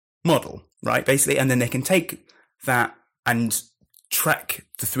model, right, basically, and then they can take that and track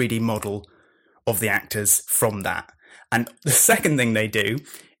the 3D model of the actors from that. And the second thing they do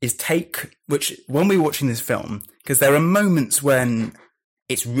is which when we're watching this film, because there are moments when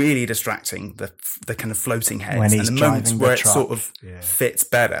it's really distracting, the kind of floating heads, when he's and the moments where truck. it sort of fits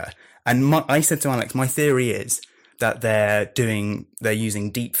better. And I said to Alex, my theory is that they're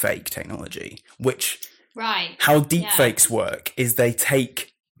using deepfake technology, which how deepfakes work is they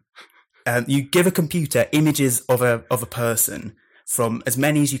take, you give a computer images of a person from as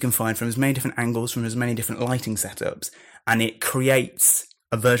many as you can find, from as many different angles, from as many different lighting setups, and it creates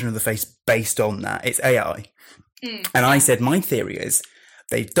a version of the face based on that. It's AI. And I said, my theory is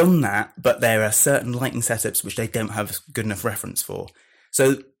they've done that, but there are certain lighting setups which they don't have good enough reference for.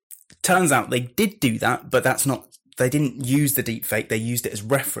 So turns out they did do that, but they didn't use the deepfake, they used it as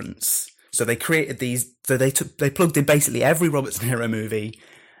reference. So they created these, so they plugged in basically every Robert De Niro movie,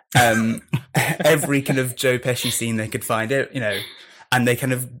 every kind of Joe Pesci scene they could find, and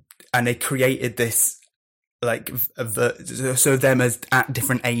they created this, like, so them as at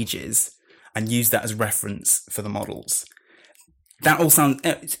different ages, and used that as reference for the models. That all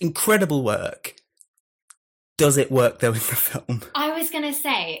it's incredible work. Does it work though in the film? I was going to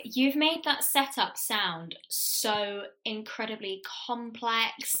say, you've made that setup sound so incredibly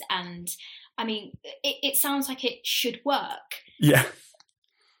complex, and I mean, it sounds like it should work. Yeah.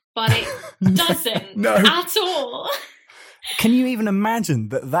 But it doesn't at all. Can you even imagine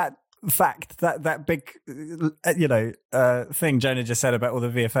that fact, that big, thing Jonah just said about all the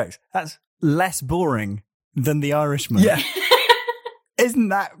VFX? That's less boring than The Irishman. Yeah. Isn't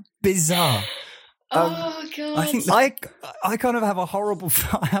that bizarre? Oh god! I think I kind of have a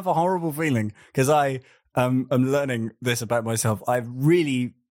horrible feeling because I am learning this about myself. I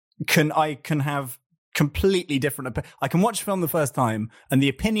can have completely different. I can watch a film the first time, and the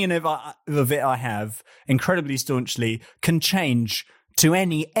opinion of it I have incredibly staunchly can change to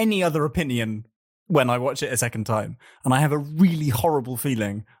any other opinion when I watch it a second time. And I have a really horrible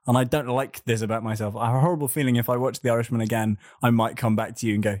feeling, and I don't like this about myself. I have a horrible feeling if I watch The Irishman again, I might come back to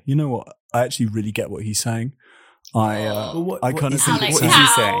you and go, you know what? I actually really get what he's saying. What is he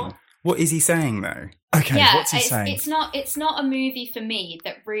saying? What is he saying though? Okay, yeah, what's he saying? It's not a movie for me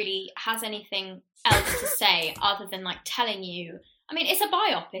that really has anything else to say other than like telling you. I mean, it's a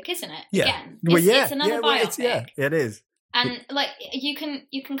biopic, isn't it? Yeah. Again, it's another biopic. It is. And like you can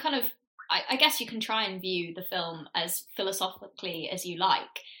kind of, I guess you can try and view the film as philosophically as you like,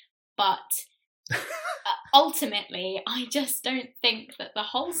 but ultimately, I just don't think that the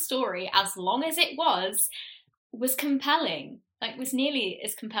whole story, as long as it was compelling. Like, was nearly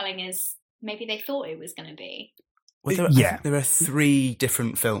as compelling as maybe they thought it was going to be. Well, there are 3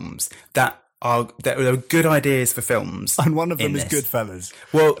 different films that are good ideas for films, and one of them is Goodfellas.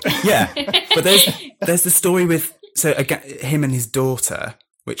 Well, yeah, but there's the story with him and his daughter.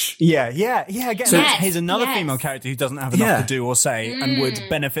 Which again, so here's another female character who doesn't have enough to do or say and would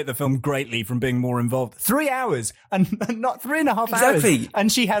benefit the film greatly from being more involved. 3 hours and not 3.5 hours,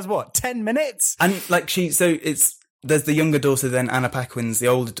 and she has 10 minutes, and like there's the younger daughter, then Anna Paquin's the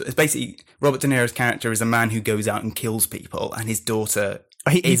older. It's basically Robert De Niro's character is a man who goes out and kills people, and his daughter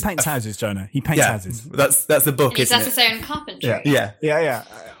he paints houses. Jonah, he paints houses. That's the book. And he does his own carpentry. Yeah.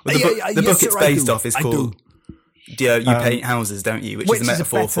 Well, the book it's based off is called. You paint houses, don't you? Which is a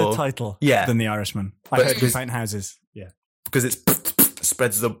metaphor is a better title than The Irishman. I heard you paint houses. Yeah. Because it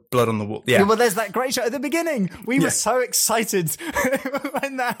spreads the blood on the wall. Yeah. Well, there's that great shot at the beginning. We were so excited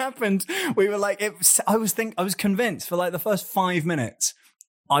when that happened. We were like, I was convinced for like the first 5 minutes.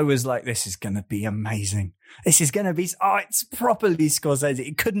 I was like, this is going to be amazing. This is going to be, it's properly Scorsese.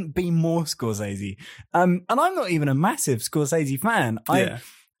 It couldn't be more Scorsese. And I'm not even a massive Scorsese fan. I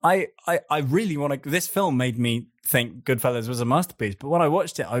really want to. This film made me think Goodfellas was a masterpiece. But when I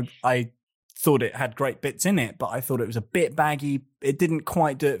watched it, I thought it had great bits in it, but I thought it was a bit baggy. It didn't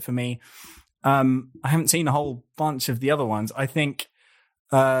quite do it for me. I haven't seen a whole bunch of the other ones. I think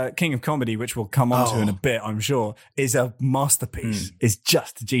King of Comedy, which we'll come on to in a bit, I'm sure, is a masterpiece. Is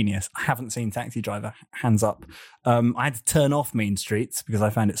just genius. I haven't seen Taxi Driver. Hands up. I had to turn off Mean Streets because I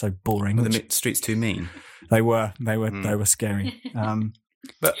found it so boring. Were the streets too mean? They were scary.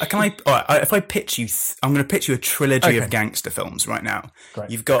 But if I pitch you, I'm going to pitch you a trilogy of gangster films right now.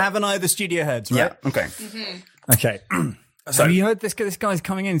 Great. You've got Have an Eye of the Studio Heads, right? Yeah. Okay. Mm-hmm. Okay. So have you heard this guy's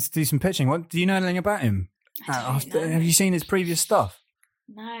coming in to do some pitching? What do you know anything about him? Have you seen his previous stuff?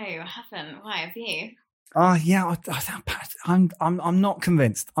 No, I haven't. Why have you? Yeah, I'm not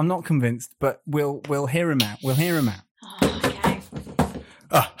convinced. I'm not convinced, but we'll hear him out. We'll hear him out. Oh, okay.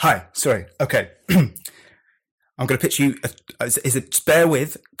 Hi. Sorry. Okay. I'm going to pitch you. Bear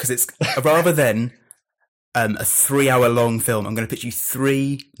with, because it's rather than a 3-hour-long film. I'm going to pitch you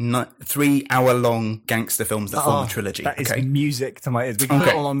 3-hour-long gangster films that form a trilogy. That is music to my ears. We can put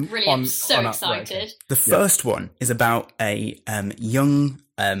it all on. Brilliant. I'm so excited. Right. The first one is about a young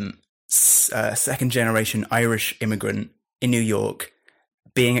second-generation Irish immigrant in New York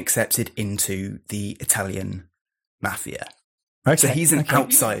being accepted into the Italian mafia. Okay. So he's an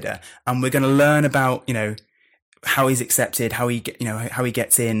outsider, and we're going to learn about how he's accepted, how he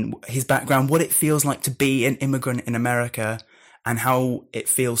gets in, his background, what it feels like to be an immigrant in America, and how it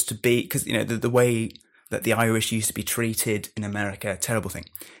feels to be, because the way that the Irish used to be treated in America, terrible thing.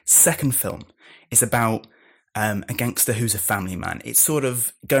 Second film is about a gangster who's a family man. It's sort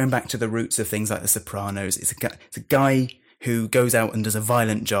of going back to the roots of things like The Sopranos. It's a guy who goes out and does a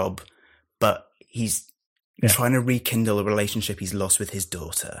violent job, but he's trying to rekindle a relationship he's lost with his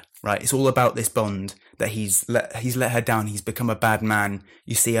daughter, right? It's all about this bond that he's let her down. He's become a bad man.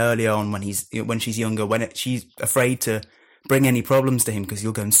 You see early on when she's younger, she's afraid to bring any problems to him because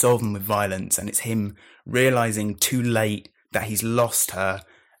he'll go and solve them with violence. And it's him realizing too late that he's lost her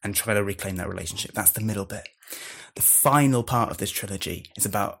and trying to reclaim that relationship. That's the middle bit. The final part of this trilogy is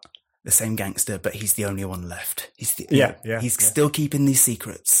about the same gangster, but he's the only one left. He's still keeping these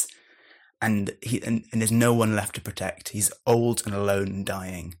secrets. And there's no one left to protect. He's old and alone and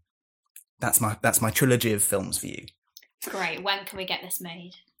dying. That's my trilogy of films for you. Great. When can we get this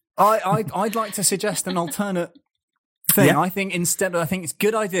made? I'd like to suggest an alternate thing. Yeah. I think it's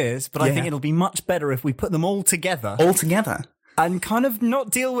good ideas, but I think it'll be much better if we put them all together. All together? And kind of not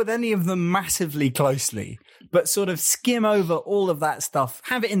deal with any of them massively closely, but sort of skim over all of that stuff,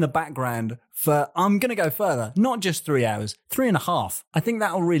 have it in the background for, I'm going to go further, not just 3 hours, 3.5. I think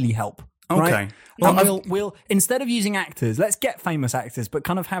that'll really help. Okay. Right? Well, and we'll instead of using actors, let's get famous actors, but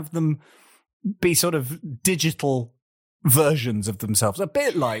kind of have them be sort of digital versions of themselves. A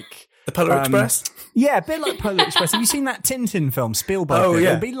bit like the Polar Express? Yeah, a bit like Polar Express. Have you seen that Tintin film, Spielberg? Oh, yeah.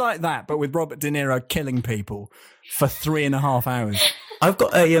 It'll be like that, but with Robert De Niro killing people for 3.5 hours. I've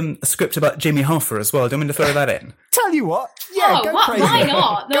got a script about Jimmy Hoffa as well. Do you want me to throw that in? Tell you what. Yeah, go crazy. Why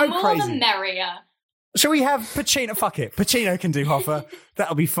not? The go more crazy. the merrier. Shall we have Pacino? Fuck it. Pacino can do Hoffa.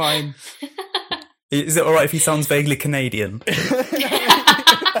 That'll be fine. Is it all right if he sounds vaguely Canadian? I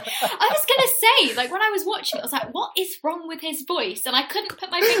was going to say, when I was watching it, I was like, what is wrong with his voice? And I couldn't put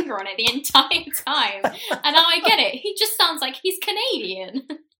my finger on it the entire time. And now I get it. He just sounds like he's Canadian.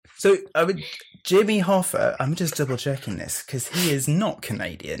 So, Jimmy Hoffa, I'm just double checking this, because he is not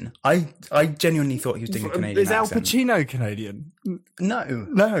Canadian. I genuinely thought he was doing a Canadian accent. Is Al Pacino Canadian?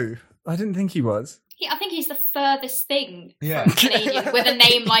 No. I didn't think he was. I think he's the furthest thing from Canadian with a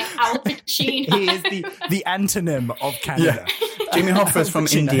name like Al Pacino. He is the antonym of Canada. Yeah. Jimmy Hoffa is from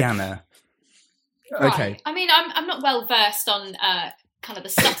Indiana. Right. Okay. I mean, I'm not well versed on kind of the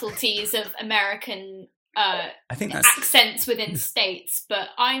subtleties of American I think that's... accents within states, but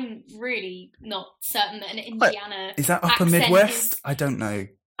I'm really not certain that an Indiana is that upper Midwest? I don't know.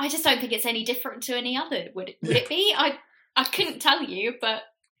 I just don't think it's any different to any other. Would it be? I couldn't tell you, but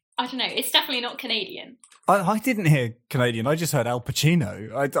I don't know. It's definitely not Canadian. I didn't hear Canadian. I just heard Al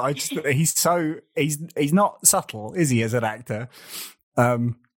Pacino. I just he's not subtle, is he, as an actor?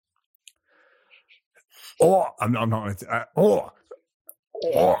 I'm not going to.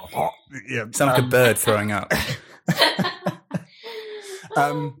 Yeah, sound like a bird throwing up.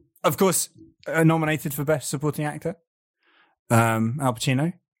 Of course, nominated for Best Supporting Actor, Al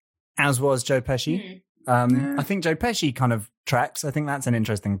Pacino, as was Joe Pesci. I think Joe Pesci kind of tracks. I think that's an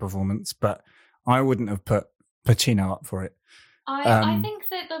interesting performance, but I wouldn't have put Pacino up for it. I think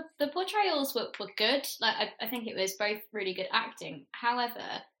that the portrayals were good. I think it was both really good acting.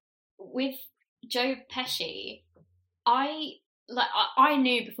 However, with Joe Pesci, I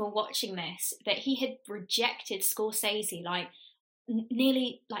knew before watching this that he had rejected Scorsese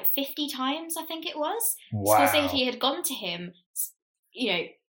nearly 50 times, I think it was. Wow. Scorsese had gone to him,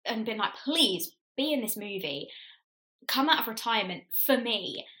 and been like, please be in this movie. come out of retirement for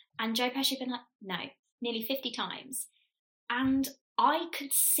me, and Joe Pesci been like, no, nearly 50 times. And I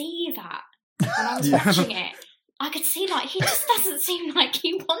could see that when I was watching it. I could see, like, he just doesn't seem like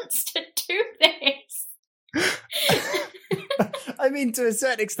he wants to do this. I mean, to a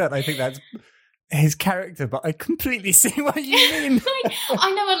certain extent, I think that's his character, but I completely see what you mean.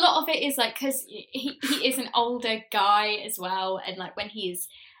 I know a lot of it is, like, because he is an older guy as well, and, like, when he's...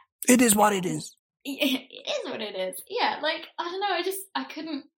 It is what it is. It is what it is. Yeah, like, I don't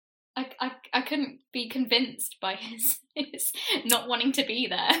know, I couldn't be convinced by his not wanting to be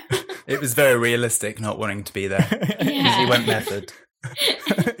there. It was very realistic not wanting to be there. Yeah. He went method.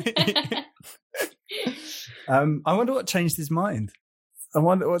 I wonder what changed his mind. I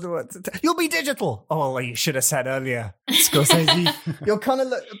wonder what... You'll be digital! Oh, well, you should have said earlier. Scorsese, you'll kind of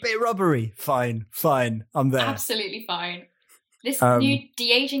look a bit rubbery. Fine, I'm there. Absolutely fine. This new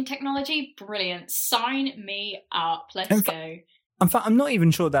de-aging technology, brilliant. Sign me up. Let's go. In fact, I'm not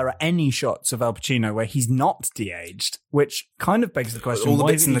even sure there are any shots of Al Pacino where he's not de-aged, which kind of begs the question,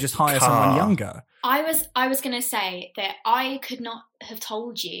 why didn't you just hire someone younger? I was going to say that I could not have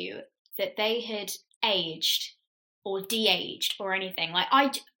told you that they had aged or de-aged or anything.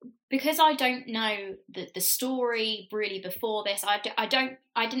 Like, because I don't know the story really before this, I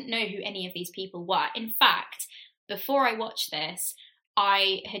didn't know who any of these people were. In fact, before I watched this,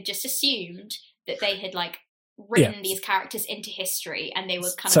 I had just assumed that they had, like, written these characters into history, and they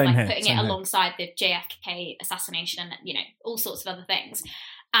were kind of like putting it alongside the JFK assassination and, you know, all sorts of other things.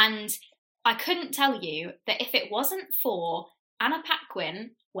 And I couldn't tell you that if it wasn't for Anna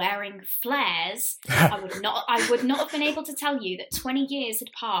Paquin wearing flares, I would not have been able to tell you that 20 years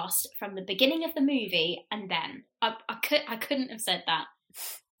had passed from the beginning of the movie, and then I couldn't have said that.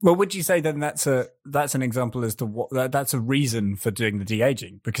 Well, would you say then that's an example as to what that's a reason for doing the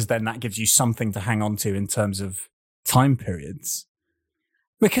de-aging, because then that gives you something to hang on to in terms of time periods?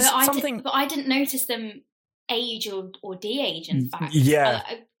 Because but I didn't notice them age or de-age. In fact,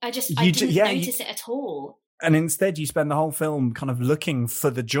 I didn't notice it at all. And instead, you spend the whole film kind of looking for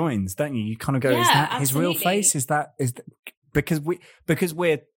the joins, don't you? You kind of go, "Is that his real face?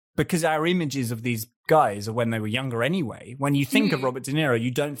 Because our images of these guys are when they were younger anyway. When you think of Robert De Niro, you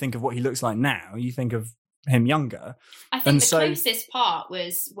don't think of what he looks like now. You think of him younger." I think closest part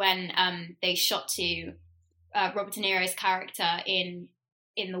was when they shot to Robert De Niro's character in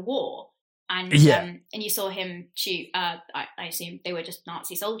the war, and you saw him shoot. I assume they were just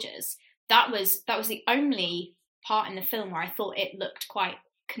Nazi soldiers. That was the only part in the film where I thought it looked quite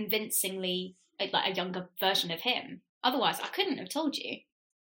convincingly like a younger version of him. Otherwise, I couldn't have told you.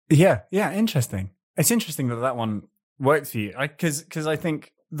 Yeah, interesting. It's interesting that one worked for you, because I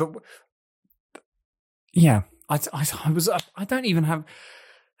think I don't even have.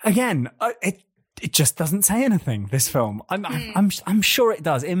 Again, it just doesn't say anything. This film, I'm sure it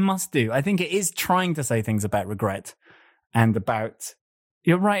does. It must do. I think it is trying to say things about regret and about.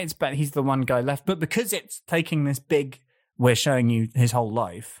 You're right. It's about he's the one guy left, but because it's taking this big, we're showing you his whole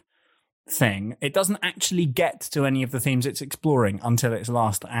life thing, it doesn't actually get to any of the themes it's exploring until its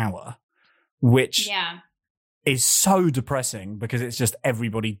last hour, which is so depressing because it's just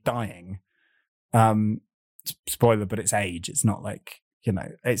everybody dying. Spoiler, but it's age. It's not like, you know,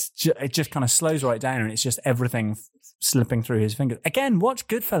 it just kind of slows right down, and it's just everything slipping through his fingers. Again, watch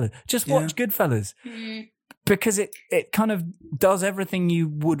Goodfellas. Just watch Goodfellas. Mm-hmm. Because it kind of does everything you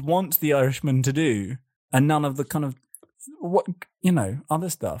would want The Irishman to do, and none of the kind of other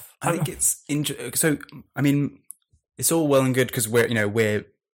stuff. I think it's so. I mean, it's all well and good because we're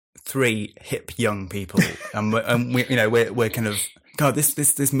three hip young people, and we're kind of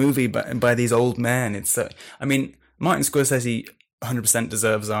this movie by these old men. It's I mean, Martin Scorsese 100%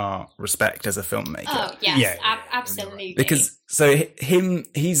 deserves our respect as a filmmaker. Oh yes, absolutely. Because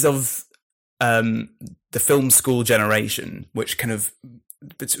he's of the film school generation, which kind of.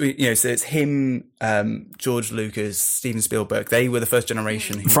 So it's him, George Lucas, Steven Spielberg. They were the first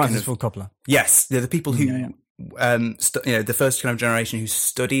generation who Francis Ford Coppola. Yes, they're the people who, the first kind of generation who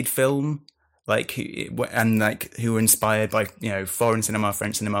studied film, who were inspired by foreign cinema,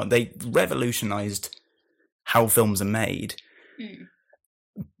 French cinema. They revolutionized how films are made.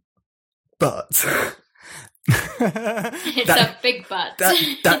 But it's a big but.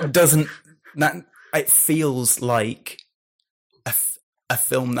 That doesn't. It feels like a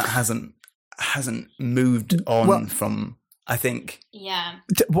film that hasn't moved on from, I think. Yeah.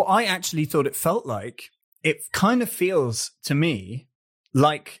 What I actually thought it felt like, it kind of feels to me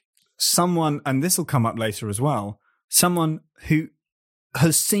like someone, and this will come up later as well, someone who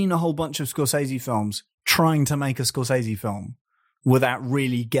has seen a whole bunch of Scorsese films trying to make a Scorsese film without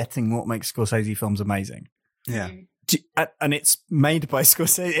really getting what makes Scorsese films amazing. Yeah. and it's made by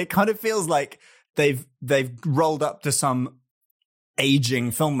Scorsese. It kind of feels like they've rolled up to some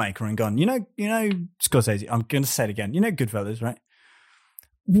aging filmmaker and gone, you know, Scorsese, I'm going to say it again. You know Goodfellas, right?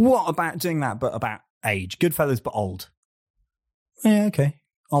 What about doing that, but about age? Goodfellas, but old. Yeah, okay.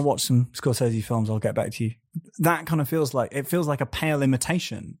 I'll watch some Scorsese films. I'll get back to you. That kind of feels like a pale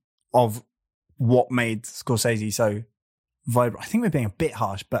imitation of what made Scorsese so vibrant. I think we're being a bit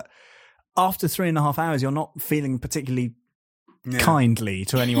harsh, but after 3.5 hours, you're not feeling particularly kindly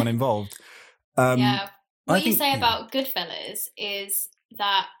to anyone involved. What you say about Goodfellas is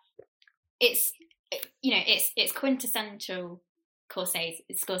that it's quintessential Scorsese,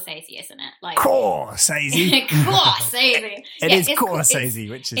 isn't it? Like Scorsese. Scorsese. It is Scorsese,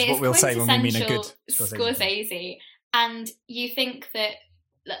 which is what we'll say when we mean a good Scorsese. And you think that,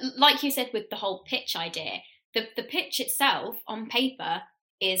 like you said with the whole pitch idea, the pitch itself on paper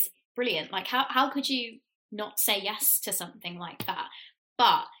is brilliant. Like how could you not say yes to something like that?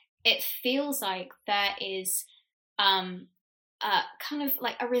 But it feels like there is kind of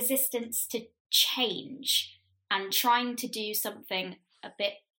like a resistance to change and trying to do something a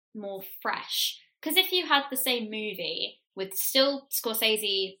bit more fresh. Because if you had the same movie with still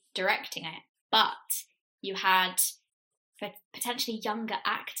Scorsese directing it, but you had potentially younger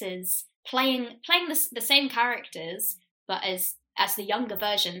actors playing the same characters, but as the younger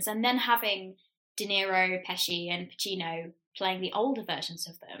versions, and then having De Niro, Pesci, and Pacino playing the older versions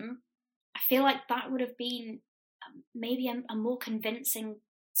of them, I feel like that would have been maybe a more convincing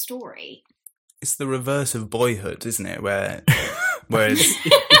story. It's the reverse of Boyhood, isn't it? Whereas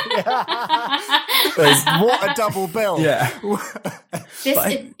what a double bill. Yeah.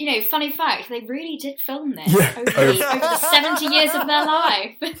 Funny fact, they really did film this over the 70 years of their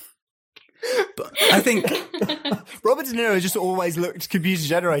life. But I think Robert De Niro just always looked computer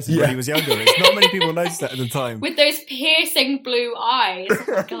generated when he was younger. It's not many people noticed that at the time. With those piercing blue eyes. Oh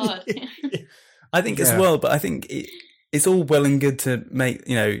my God. I think as well, but I think it's all well and good to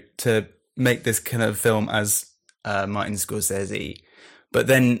make this kind of film as Martin Scorsese, but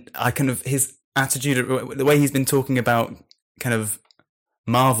then his attitude, the way he's been talking about kind of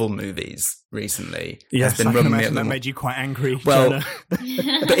Marvel movies recently, has been rubbing me up. That made you quite angry. Well, but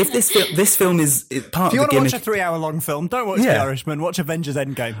if this film is part of the gimmick. If you want to watch a 3-hour long film, don't watch The Irishman. Watch Avengers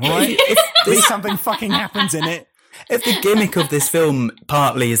Endgame. All right, at least something fucking happens in it. If the gimmick of this film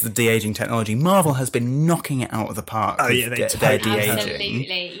partly is the de-aging technology, Marvel has been knocking it out of the park. Oh yeah, their de-aging.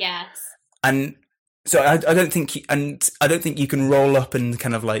 Absolutely, yes. And so I don't think you can roll up and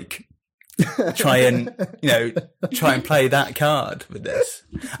kind of like try and play that card with this.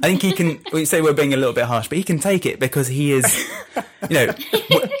 I think he can. We say we're being a little bit harsh, but he can take it because he is,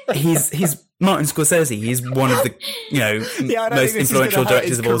 he's Martin Scorsese. He's one of the most influential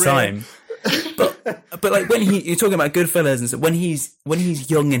directors of all time. But like when you're talking about Goodfellas and so when he's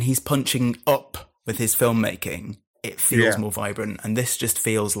young and he's punching up with his filmmaking, it feels more vibrant, and this just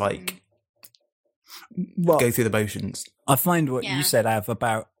feels like go through the motions. I find what you said, Av,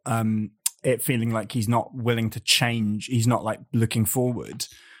 about it feeling like he's not willing to change. He's not like looking forward.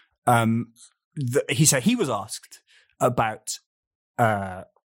 He said he was asked about the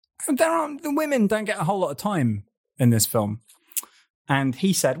women don't get a whole lot of time in this film, and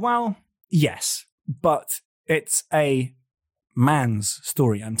he said, "Well, yes, but it's a man's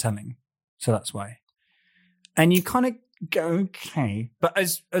story I'm telling, so that's why." And you kind of go, okay, but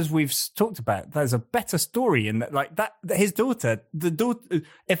as we've talked about, there's a better story in that, like that his daughter,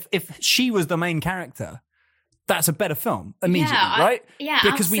 if she was the main character, that's a better film immediately, right?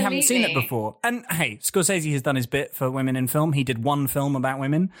 Because we haven't seen it before. And hey, Scorsese has done his bit for women in film. He did one film about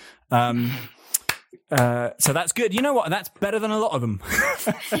women. So that's good. You know what? That's better than a lot of them.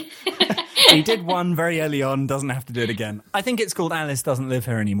 He did one very early on, doesn't have to do it again. I think it's called Alice Doesn't Live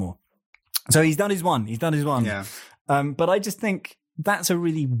Here Anymore. So he's done his one. Yeah. But I just think that's a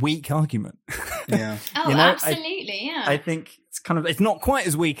really weak argument. Yeah. Oh, absolutely, yeah. I think it's not quite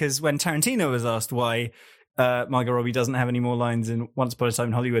as weak as when Tarantino was asked why Margot Robbie doesn't have any more lines in Once Upon a Time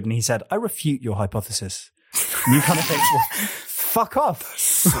in Hollywood, and he said, "I refute your hypothesis." And you kind of think, well, fuck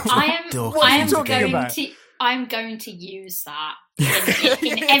off. I'm going to use that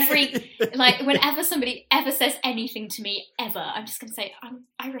in every, like, whenever somebody ever says anything to me ever, I'm just going to say,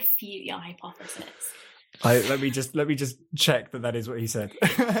 I refute your hypothesis. Let me just check that is what he said.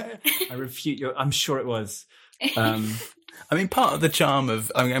 I refute your. I'm sure it was. I mean, part of the charm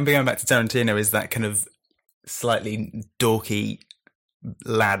of I'm going back to Tarantino is that kind of slightly dorky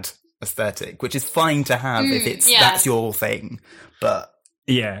lad aesthetic, which is fine to have if that's your thing. But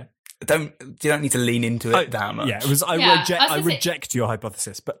yeah, You don't need to lean into it that much. Yeah, it was. I reject your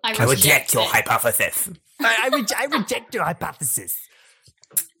hypothesis, but I I reject your it. hypothesis. I reject your hypothesis.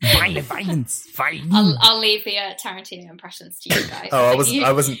 Violence. I'll leave the Tarantino impressions to you guys. Oh, I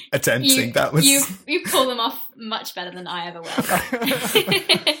wasn't attempting. That was you pull them off much better than I ever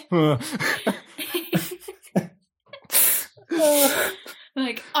will.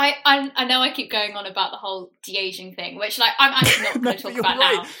 Like I know I keep going on about the whole de-aging thing, which like I'm actually not going to talk about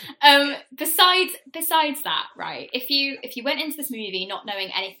now. Besides that, right? If you went into this movie not knowing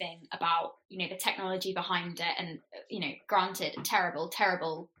anything about the technology behind it, and granted,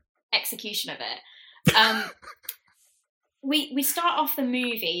 terrible execution of it, we start off the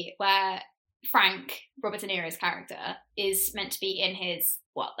movie where Frank, Robert De Niro's character, is meant to be in his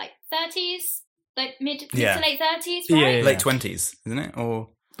 30s. Like mid to late 30s, right? Yeah. Late 20s, isn't it? Or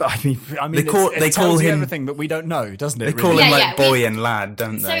I mean, they call him everything, but we don't know, doesn't it? They call him boy and lad,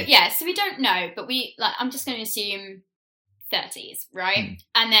 don't they? So we don't know, but I'm just going to assume 30s, right?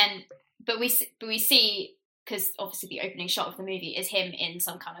 And then, but we see, because obviously the opening shot of the movie is him in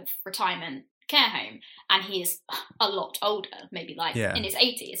some kind of retirement care home, and he is a lot older, maybe in his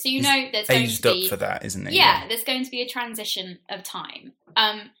 80s. So there's going to be aged up for that, isn't it? Yeah, there's going to be a transition of time.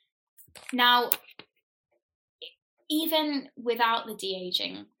 Now, even without the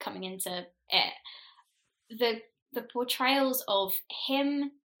de-aging coming into it, the portrayals of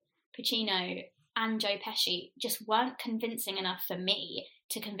him, Pacino, and Joe Pesci just weren't convincing enough for me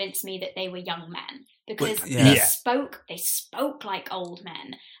to convince me that they were young men, because they spoke like old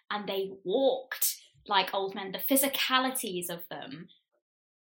men, and they walked like old men. The physicalities of them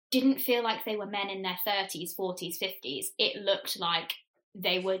didn't feel like they were men in their 30s, 40s, 50s. It looked like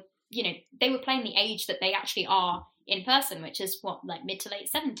they were playing the age that they actually are in person, which is mid to late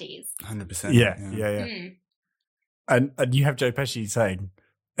 70s. 100%. Yeah. And you have Joe Pesci saying,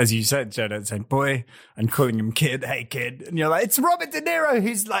 as you said, Jonah, saying boy, and calling him kid, hey kid. And you're like, it's Robert De Niro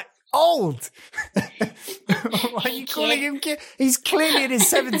who's old. Why are you calling him kid? He's clearly in his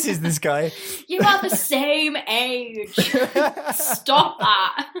 70s, this guy. You are the same age. Stop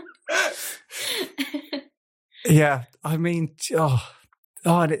that. Yeah, I mean,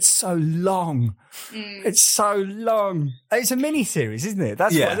 and it's so long. It's so long. It's a mini-series, isn't it?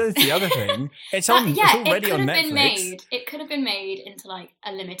 That's the other thing. It's already on Netflix. It could have been made into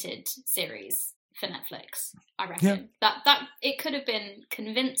a limited series for Netflix, I reckon. Yeah. That it could have been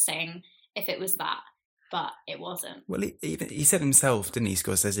convincing if it was that, but it wasn't. Well, he said himself, didn't he,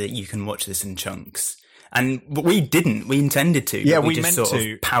 Scorsese, that you can watch this in chunks. But we didn't. We intended to. Yeah, we just sort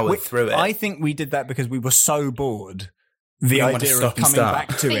of powered through it. I think we did that because we were so bored. The idea of coming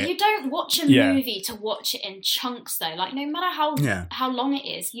back to it. But you don't watch a movie to watch it in chunks, though. No matter how long it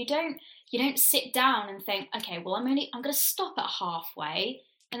is, you don't sit down and think, okay, well, I'm going to stop at halfway,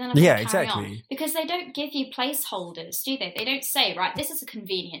 and then I'm going to carry on. Because they don't give you placeholders, do they? They don't say, right, this is a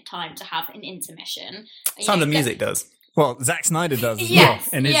convenient time to have an intermission. Sound of Music does. Well, Zack Snyder does as well.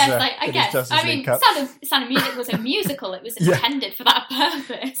 In his, I guess. Sound of Music was a musical. It was intended for that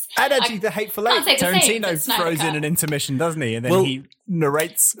purpose. And actually, The Hateful Eight, Tarantino throws in an intermission, doesn't he? And then he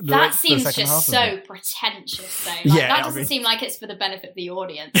narrates that seems the second just half of so pretentious, though. That doesn't seem like it's for the benefit of the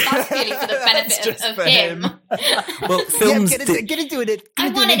audience. That's really for the benefit of him. Well, films... get into it. I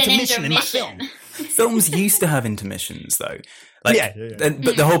wanted an intermission in my film. Films used to have intermissions, though. But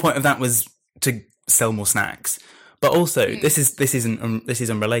the whole point of that was to sell more snacks. But also, this is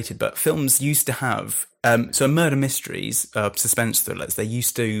unrelated. But films used to have so murder mysteries, suspense thrillers. They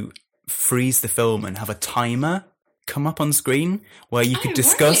used to freeze the film and have a timer come up on screen where you could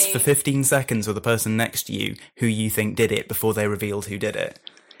discuss for 15 seconds with the person next to you who you think did it before they revealed who did it.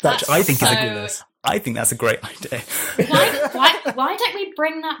 Which I think I think that's a great idea. Why don't we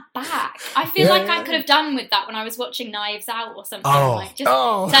bring that back? I feel like I could have done with that when I was watching Knives Out or something.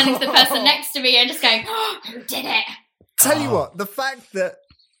 Turning to the person next to me and just going, who did it? Tell you what, the fact that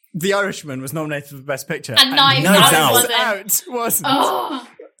The Irishman was nominated for Best Picture and Knives Out wasn't. Oh.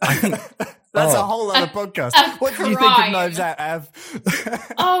 That's a whole other podcast. What do you think of Knives Out, Av?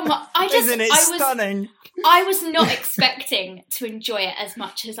 Isn't it stunning? I was not expecting to enjoy it as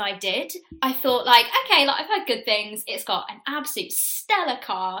much as I did. I thought, I've heard good things. It's got an absolute stellar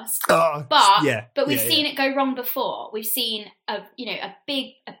cast, but we've seen it go wrong before. We've seen a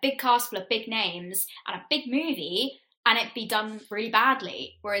big cast full of big names and a big movie, and it be done really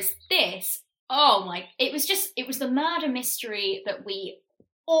badly. Whereas this, it was the murder mystery that we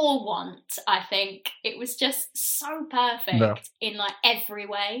all want. I think it was just so perfect in every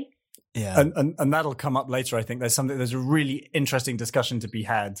way. Yeah, and that'll come up later. I think there's a really interesting discussion to be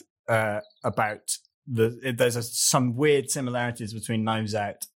had about there's some weird similarities between Knives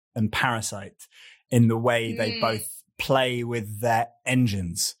Out and Parasite in the way they both play with their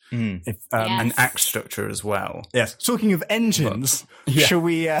engines. Yes. And act structure as well. Yes. Talking of engines, shall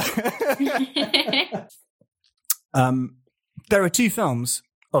we... there are 2 films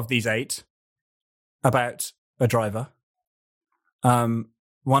of these 8 about a driver.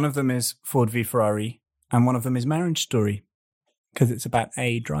 One of them is Ford v Ferrari, and one of them is Marriage Story, because it's about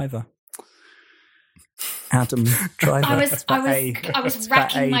a driver. Adam Driver. I was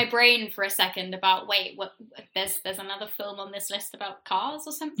racking my brain for a second about what there's another film on this list about cars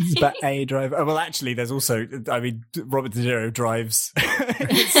or something. It's about a driver. Well, actually, there's also, Robert De Niro drives.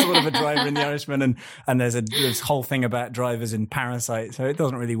 It's sort of a driver in The Irishman, and there's this whole thing about drivers in Parasite, so it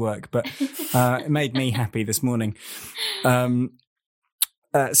doesn't really work. But it made me happy this morning. So,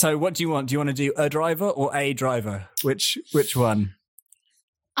 what do you want? Do you want to do a driver or a driver? Which one?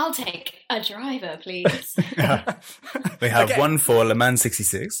 I'll take a driver, please. We have one for Le Mans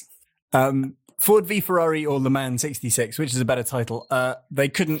 66. Ford v Ferrari or Le Mans 66, which is a better title. They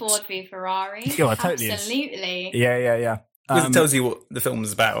couldn't... Ford v Ferrari. Oh, it totally Absolutely. Is. Yeah. Because it tells you what the film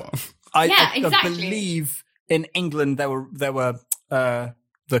is about. Exactly. I believe in England there were the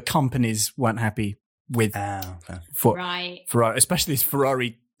companies weren't happy with Ferrari, especially as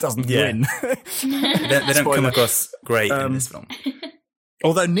Ferrari doesn't win. They don't come across great in this film.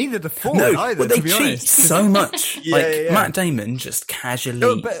 Although neither do Ford either, they to be cheat honest. so much. Matt Damon just casually...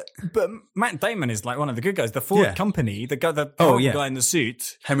 No, but Matt Damon is like one of the good guys. The Ford company, the guy in the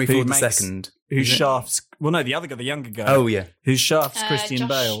suit. Henry Ford II. Who shafts... Well, no, the other guy, the younger guy. Oh, yeah. Who shafts Christian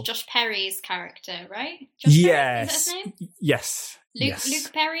Bale. Josh Perry's character, right? Yes. Perry? Is that his name? Yes.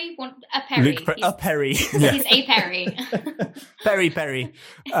 Luke Perry? A Perry. A Perry. He's a Perry. Perry.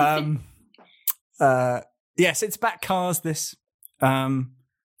 Yes, it's about cars, this...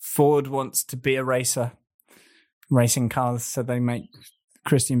 Ford wants to be a racer, racing cars, so they make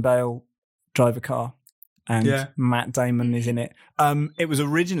Christian Bale drive a car, and Matt Damon is in it. It was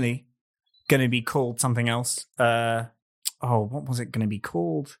originally going to be called something else. What was it going to be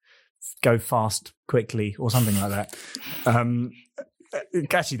called? Go Fast Quickly or something like that.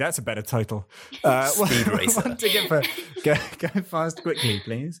 Actually, that's a better title. Speed Racer. One ticket for Go Fast Quickly,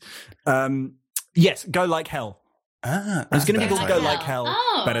 please. Yes, Go Like Hell. It's going to be called Go Like Hell.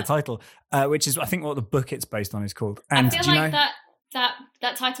 Better title, which is I think what the book it's based on is called. And I feel like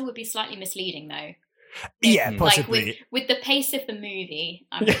that title would be slightly misleading though. Yeah, possibly. Like with the pace of the movie,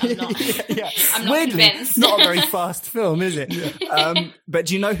 I'm not. I'm not Weirdly, convinced. Not a very fast film, is it? But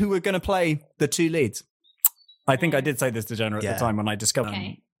do you know who were going to play the 2 leads? I think I did say this to Jenna at the time when I discovered.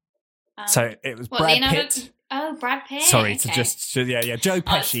 Okay. So it was Brad Pitt. Oh, Brad Pitt. Sorry okay. to Joe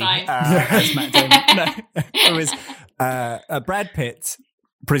Pesci. As Matt Damon. No, it was Brad Pitt,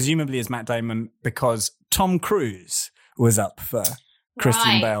 presumably as Matt Damon, because Tom Cruise was up for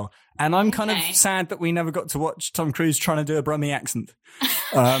Christian Bale. And I'm kind of sad that we never got to watch Tom Cruise trying to do a Brummie accent.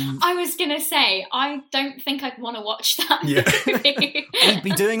 I was going to say, I don't think I'd want to watch that movie. He'd be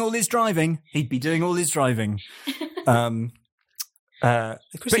doing all his driving.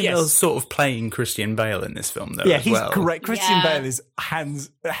 Christian Bale's sort of playing Christian Bale in this film, though. Yeah, as well. He's correct. Christian Bale is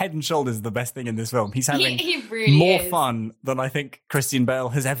head and shoulders the best thing in this film. He's having he really more is. fun than I think Christian Bale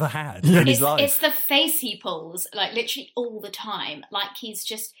has ever had in his life. It's the face he pulls, like literally all the time. Like he's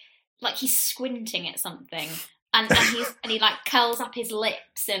squinting at something, and he like curls up his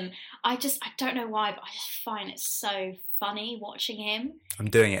lips, and I don't know why, but I just find it so funny watching him.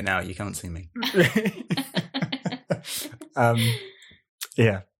 I'm doing it now. You can't see me.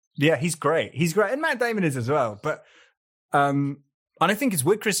 Yeah, he's great. And Matt Damon is as well. But and I think it's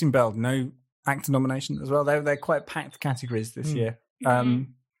with Christian Bale, no actor nomination as well. They're quite packed categories this year. There's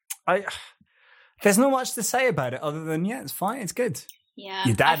not much to say about it other than it's fine, it's good. Yeah,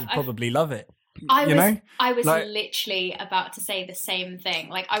 your dad would probably love it. I was literally about to say the same thing.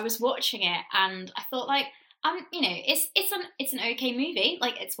 Like I was watching it and I thought like, it's an okay movie.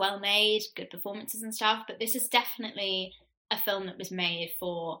 Like it's well made, good performances and stuff. But this is definitely a film that was made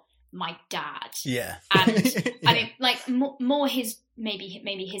for my dad. Yeah, and I mean, like more his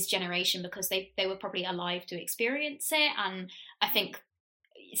maybe his generation because they were probably alive to experience it. And I think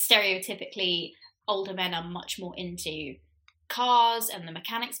stereotypically older men are much more into cars and the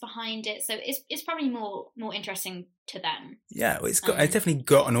mechanics behind it, so it's probably more interesting to them. Yeah, well, it's definitely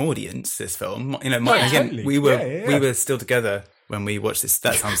got an audience. This film, again, totally. we were still together when we watched this.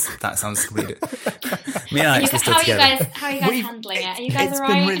 That sounds completely. Me and Alex were still together. How are you guys handling it? Are you guys all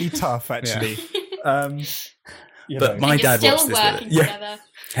right? It's been really tough, actually. But my dad watched this with it. Together.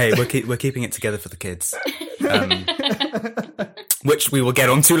 Hey, we're keeping it together for the kids, which we will get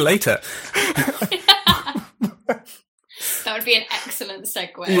onto later. That would be an excellent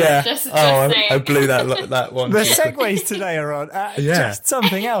segue. Yeah. Just I blew that one. The segues today are on just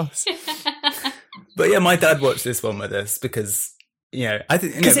something else. But yeah, my dad watched this one with us because, I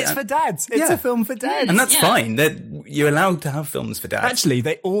think... Because it's for dads. It's a film for dads. And that's fine. You're allowed to have films for dads. Actually,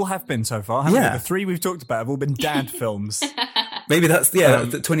 they all have been so far, haven't they? The three we've talked about have all been dad films. Maybe that's,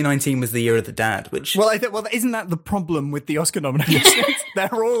 2019 was the year of the dad, which... Well, isn't that the problem with the Oscar nominations?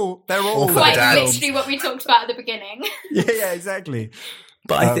 they're all quite dad literally what we talked about at the beginning. Yeah, exactly.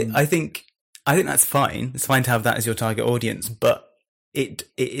 But I think that's fine. It's fine to have that as your target audience, but it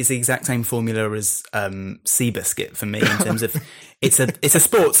is the exact same formula as Seabiscuit for me in terms of it's a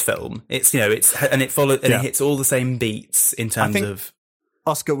sports film. It hits all the same beats in terms of.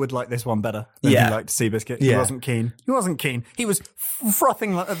 Oscar would like this one better than he liked Seabiscuit. He wasn't keen. He was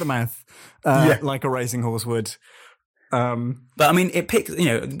frothing at the mouth like a racing horse would. But I mean, it picks.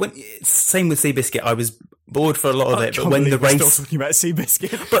 Same with Seabiscuit. I was bored for a lot of it, but when the race, still talking about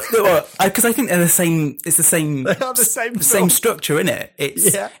Seabiscuit, but because I think they're the same. It's the same. They are the same. Same structure, isn't it?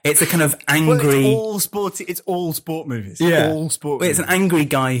 It's a kind of angry. Well, it's all sporty. It's all sport movies. All sport. It's an angry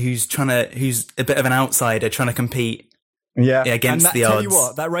guy who's a bit of an outsider trying to compete. Against the odds. Tell you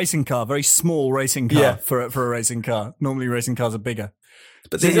what, that racing car, very small racing car for a racing car. Normally, racing cars are bigger.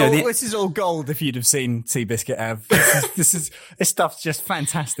 But this is all gold. If you'd have seen Seabiscuit, Av, this stuff's just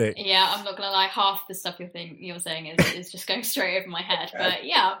fantastic. Yeah, I'm not gonna lie. Half the stuff you're saying is just going straight over my head. But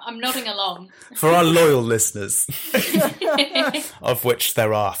yeah, I'm nodding along. For our loyal listeners, of which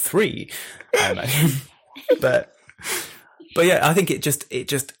there are 3, I imagine. But yeah, I think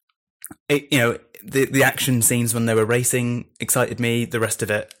the action scenes when they were racing excited me. The rest of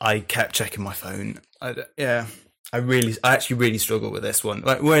it, I kept checking my phone. I actually really struggle with this one.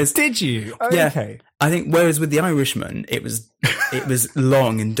 Did you? Yeah. Okay. I think whereas with The Irishman, it was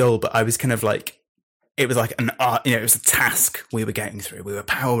long and dull, but I was kind of like, it was like an art. It was a task we were getting through. We were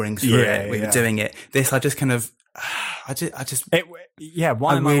powering through it. We were doing it. This, I just kind of. Why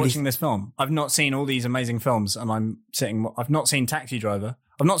am I watching this film? I've not seen all these amazing films, and I've not seen Taxi Driver.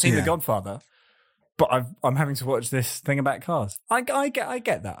 I've not seen The Godfather. But I'm having to watch this thing about cars. I get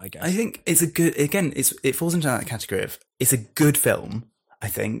that, I guess. I think it's a good, again, it falls into that category of, it's a good film, I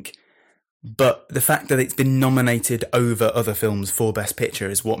think. But the fact that it's been nominated over other films for Best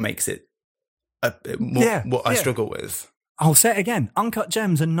Picture is what makes it what I struggle with. I'll say it again. Uncut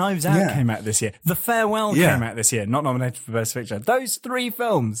Gems and Knives Out came out this year. The Farewell came out this year, not nominated for Best Picture. Those 3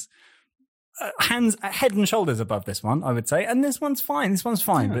 films, head and shoulders above this one, I would say. And this one's fine.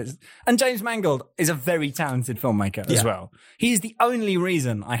 But and James Mangold is a very talented filmmaker as well. He's the only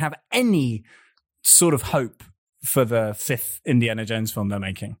reason I have any sort of hope for the 5th Indiana Jones film they're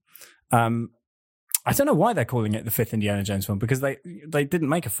making. I don't know why they're calling it the 5th Indiana Jones film, because they didn't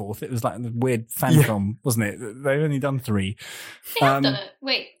make a 4th. It was like a weird fan film, wasn't it? They've only done 3. They have done it.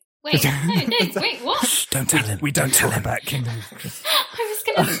 Wait, wait, what? Shh, don't tell him. We don't tell him about Kingdom. I was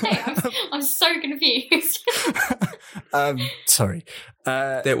going to say, I'm so confused. Sorry.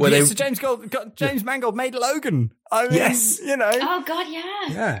 So James Mangold made Logan. I mean, yes. Oh God, yeah.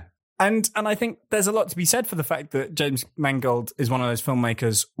 Yeah. And I think there's a lot to be said for the fact that James Mangold is one of those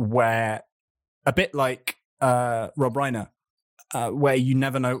filmmakers where, a bit like Rob Reiner, where you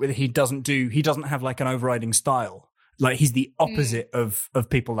never know, he doesn't have like an overriding style. Like, he's the opposite of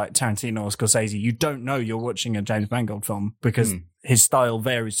people like Tarantino or Scorsese. You don't know you're watching a James Mangold film because his style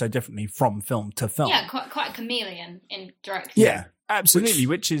varies so differently from film to film. Yeah, quite a chameleon in direction. Yeah, absolutely,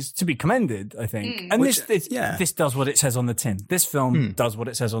 which is to be commended, I think. And this does what it says on the tin. This film does what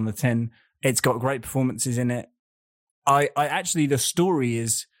it says on the tin. It's got great performances in it. I actually, the story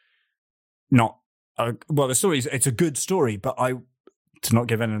is not... it's a good story, but to not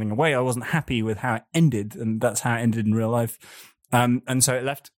give anything away, I wasn't happy with how it ended, and that's how it ended in real life. And so it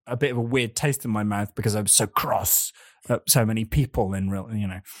left a bit of a weird taste in my mouth because I was so cross at so many people in real,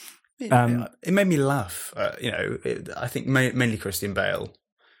 it made me laugh. I think mainly Christian Bale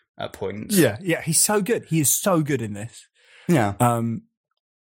at points. Yeah, he's so good. He is so good in this. Yeah.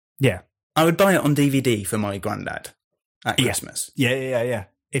 Yeah. I would buy it on DVD for my granddad at Christmas. Yeah.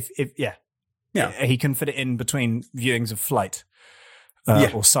 If he can fit it in between viewings of Flight.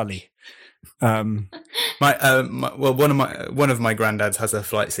 Or Sully. One of my granddads has a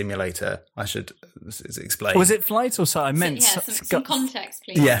flight simulator. I should explain. Was it Flight or Sully? I meant some context,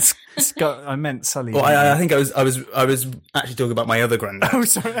 please. Yes, I meant Sully. Well, I think I was actually talking about my other granddad. Oh,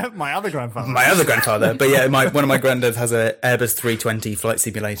 sorry, my other grandfather. My other grandfather, but yeah, one of my granddads has a Airbus 320 flight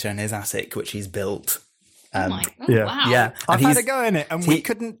simulator in his attic, which he's built. Wow. Yeah. I've had a go in it, and we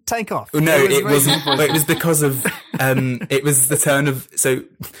couldn't take off. No, it wasn't. It was because of it was the turn of. So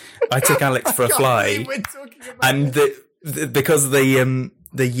I took Alex for a fly, and because the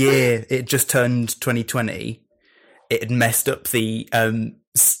year it just turned 2020, it had messed up the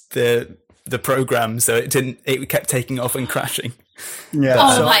program, so it kept taking off and crashing. Yeah.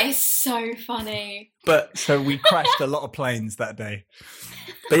 Oh, that is so funny. But so we crashed a lot of planes that day.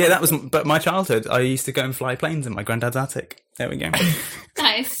 But yeah, but my childhood, I used to go and fly planes in my granddad's attic. There we go.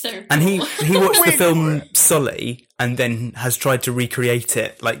 That is so cool. And he watched the film Sully and then has tried to recreate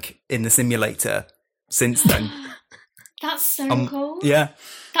it like in the simulator since then. That's so cool. Yeah.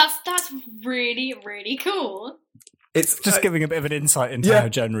 That's really, really cool. It's just giving a bit of an insight into how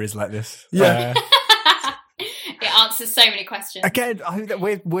Jonah is like this. Yeah. It answers so many questions. Again,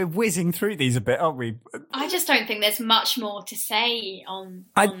 we're whizzing through these a bit, aren't we? I just don't think there's much more to say on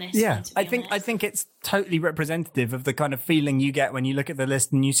this. Yeah, one, I think it's totally representative of the kind of feeling you get when you look at the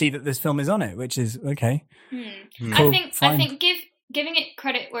list and you see that this film is on it, which is okay. Cool, I think giving it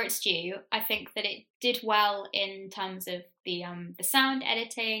credit where it's due, I think that it did well in terms of the sound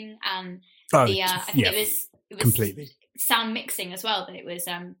editing and I think it was completely sound mixing as well. That it was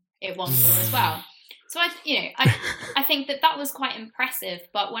it won for as well. So I think that was quite impressive.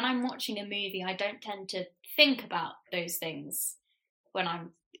 But when I'm watching a movie, I don't tend to think about those things when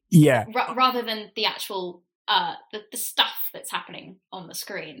I'm rather than the actual the stuff that's happening on the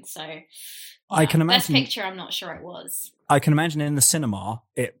screen. So I can imagine. Best Picture, I'm not sure it was. I can imagine in the cinema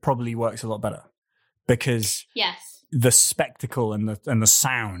it probably works a lot better because the spectacle and the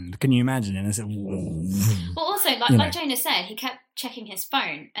sound. Can you imagine it? Well, also, like Jonah said, he kept checking his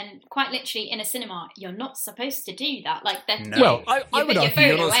phone, and quite literally in a cinema, you're not supposed to do that. Like, well, I would argue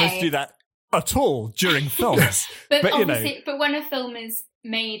you're not supposed to do that at all during films. but obviously, but when a film is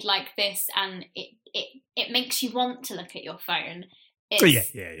made like this, and it makes you want to look at your phone.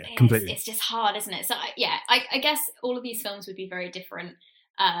 Completely. It's just hard, isn't it? So I guess all of these films would be very different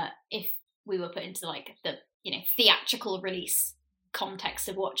if we were put into like the theatrical release context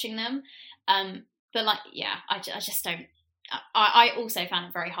of watching them. But I just don't. I also found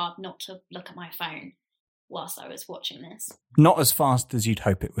it very hard not to look at my phone whilst I was watching this. Not as fast as you'd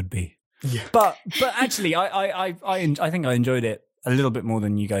hope it would be. Yeah. But actually, I think I enjoyed it a little bit more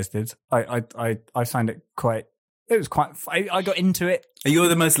than you guys did. I found it quite. It was quite. I got into it. You're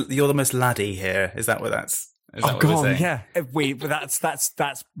the most laddie here. Is that what that's? Is that what we're saying? Yeah.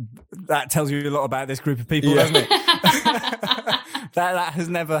 That tells you a lot about this group of people, doesn't it? that has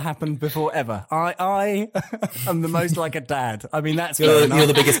never happened before ever. I am the most like a dad. I mean, that's you're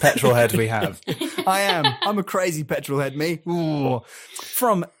the biggest petrol head we have. I am. I'm a crazy petrol head. Me. Ooh.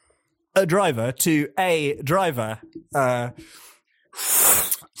 From a driver to a driver.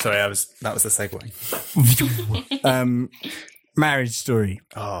 Sorry, that was the segue. Marriage Story.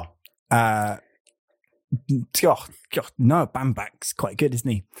 Oh. God, Noah Baumbach's quite good, isn't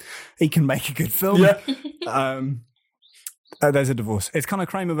he? He can make a good film. Yeah. There's a divorce. It's kind of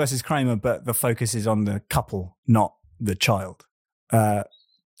Kramer versus Kramer, but the focus is on the couple, not the child.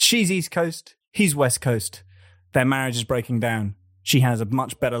 She's East Coast. He's West Coast. Their marriage is breaking down. She has a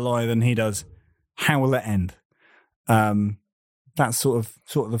much better lawyer than he does. How will it end? That's sort of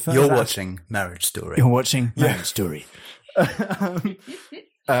the film. You're watching Marriage Story. You're watching Marriage Story.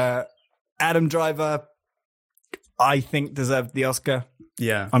 Adam Driver, I think, deserved the Oscar.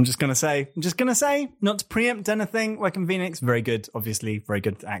 Yeah. I'm just going to say, not to preempt anything, Joaquin Phoenix, very good, obviously, very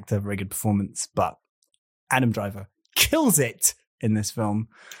good actor, very good performance, but Adam Driver kills it in this film.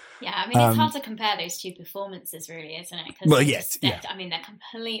 Yeah, I mean, it's hard to compare those two performances, really, isn't it? I mean, they're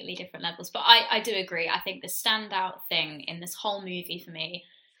completely different levels, but I do agree. I think the standout thing in this whole movie for me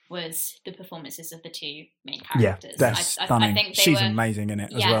was the performances of the two main characters. Yeah, that's stunning. I think she's amazing in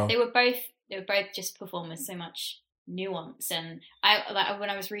it as well. They were both just performed with so much nuance, and when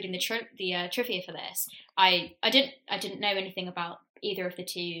I was reading the trivia for this, I didn't know anything about either of the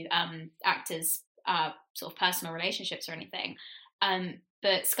two actors' sort of personal relationships or anything.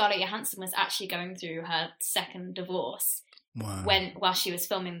 But Scarlett Johansson was actually going through her second divorce. Wow. While she was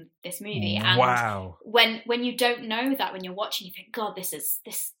filming this movie, and when you don't know that, when you're watching, you think, God, this is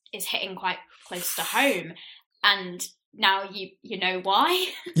hitting quite close to home, and now you know why.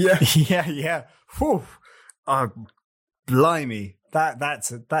 Yeah. Whew. Blimey,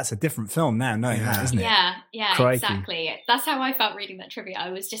 that's a different film now, knowing that, isn't it? Yeah, Crikey. Exactly. That's how I felt reading that trivia.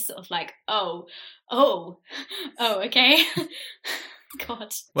 I was just sort of like, oh, okay.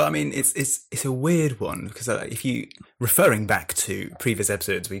 God. Well, I mean, it's a weird one because if you referring back to previous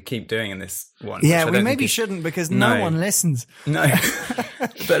episodes, we keep doing in this one. Yeah, we maybe shouldn't because no one listens. No,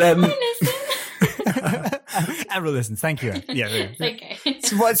 but I listen. Everyone listens. Thank you. Yeah. Okay.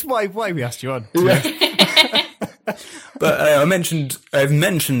 It's why we asked you on. Yeah. But I've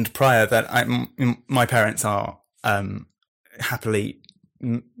mentioned prior that my parents are happily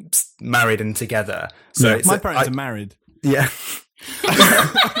married and together. So my parents are married. Yeah.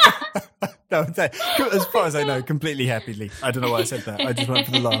 No, as far as I know, completely happily. I don't know why I said that. I just went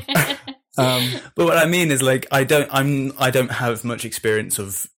for the laugh. But what I mean is, like, I don't have much experience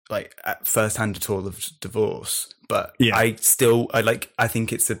of like firsthand at all of divorce, but I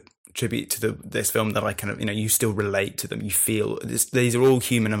think it's a tribute to this film that I kind of, you still relate to them. You feel these are all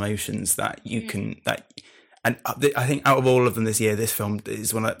human emotions that you can and I think out of all of them this year, this film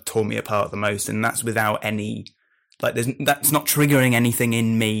is one that tore me apart the most, and that's without any that's not triggering anything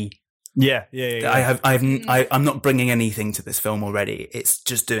in me. Yeah. I'm not bringing anything to this film already. It's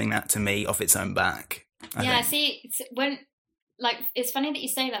just doing that to me off its own back. I think. See, it's funny that you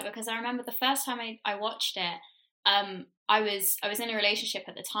say that, because I remember the first time I watched it, I was in a relationship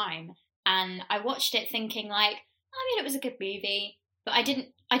at the time, and I watched it thinking like, I mean, it was a good movie, but I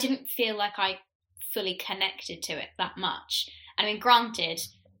didn't feel like I fully connected to it that much. I mean, granted,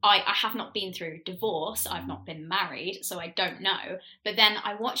 I have not been through divorce, I've not been married, so I don't know. But then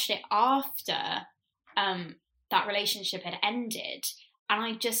I watched it after that relationship had ended,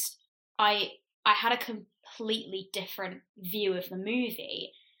 and I had a completely different view of the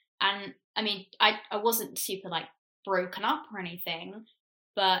movie. And I mean, I wasn't super like broken up or anything,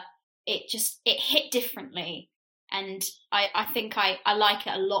 but it hit differently, and I think I like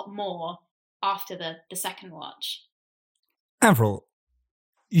it a lot more after the second watch. Avril,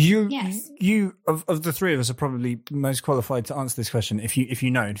 you of the three of us are probably most qualified to answer this question. If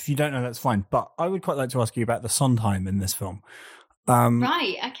you know, if you don't know, that's fine. But I would quite like to ask you about the Sondheim in this film.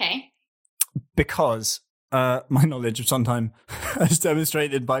 Right. Okay. Because my knowledge of Sondheim, as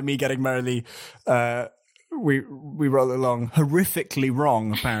demonstrated by me getting merrily, we roll along horrifically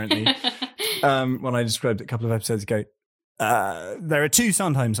wrong. Apparently, when I described it a couple of episodes ago, there are two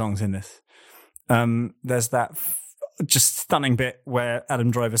Sondheim songs in this. There's that just stunning bit where Adam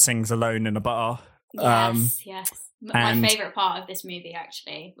Driver sings alone in a bar. Yes. My favourite part of this movie,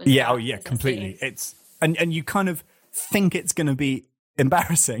 actually. Completely. It's and you kind of think it's going to be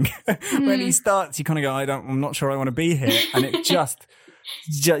embarrassing when he starts. You kind of go, I'm not sure I want to be here, and it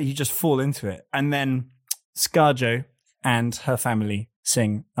you just fall into it. And then ScarJo and her family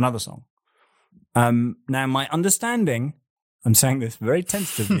sing another song. Now, my understanding, I'm saying this very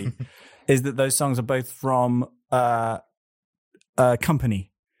tentatively, is that those songs are both from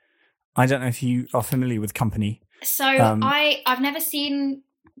Company. I don't know if you are familiar with Company. So I've never seen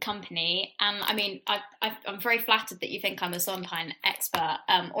Company, and I mean I'm very flattered that you think I'm a Sondheim expert,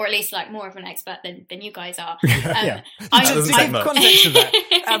 or at least like more of an expert than you guys are. Context of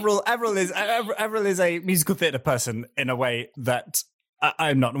that. Avril is a musical theatre person in a way that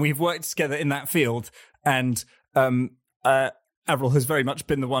I'm not, and we've worked together in that field, and Avril has very much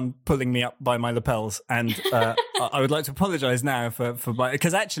been the one pulling me up by my lapels, and I would like to apologise now for my,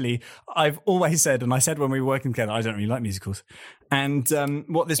 because actually I've always said, and I said when we were working together, I don't really like musicals, and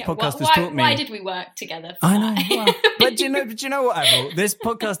what this podcast has taught me. Why did we work together? I know, well, but do you know what, Avril? This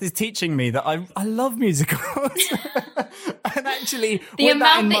podcast is teaching me that I love musicals, and actually the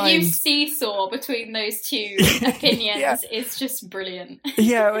amount that you seesaw between those two opinions is just brilliant.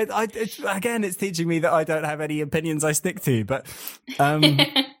 It's teaching me that I don't have any opinions I stick to, but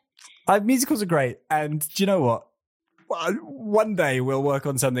musicals are great, and do you know what? One day we'll work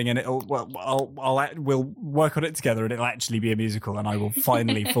on something, and we'll work on it together, and it'll actually be a musical, and I will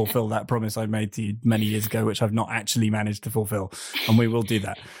finally fulfill that promise I made to you many years ago, which I've not actually managed to fulfill, and we will do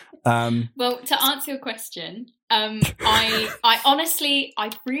that. Well, to answer your question, I honestly,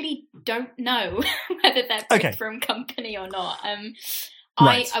 I really don't know whether they're both from Company or not.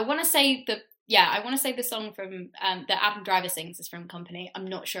 Right. I want to say the song from that Adam Driver sings is from Company. I'm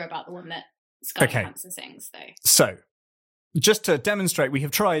not sure about the one that Scarlett Johansson sings, though. So, just to demonstrate, we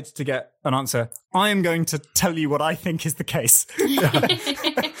have tried to get an answer. I am going to tell you what I think is the case. and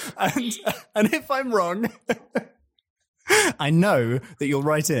if I'm wrong, I know that you'll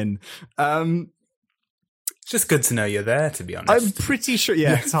write in. It's just good to know you're there, to be honest. I'm pretty sure,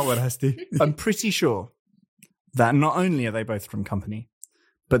 it's Howard Hesty. I'm pretty sure that not only are they both from Company,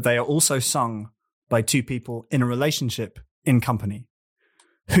 but they are also sung by two people in a relationship in Company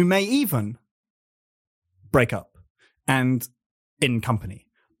who may even break up and in Company.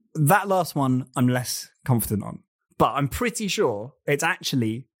 That last one I'm less confident on, but I'm pretty sure it's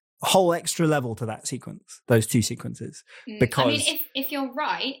actually a whole extra level to that sequence, those two sequences. Because I mean, if you're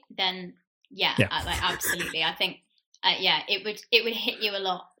right, then absolutely. I think it would hit you a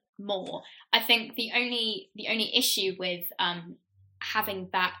lot more. I think the only issue with having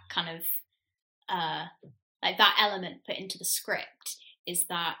that kind of like that element put into the script is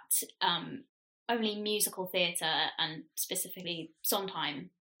that only musical theatre and specifically Sondheim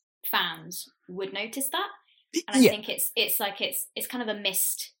fans would notice that. And I think it's kind of a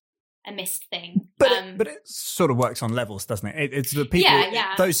missed thing. But it sort of works on levels, doesn't it? It's the people. Yeah,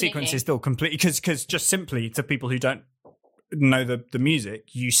 those absolutely. sequences still completely because just simply to people who don't know the music,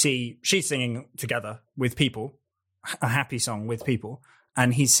 you see she's singing together with people, a happy song with people,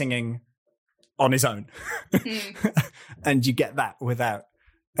 and he's singing on his own, and you get that without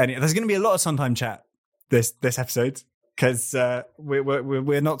any. There's going to be a lot of Sondheim chat this episode because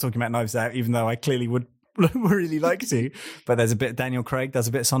we're not talking about Knives Out, even though I clearly would really like to. But there's a bit Daniel Craig does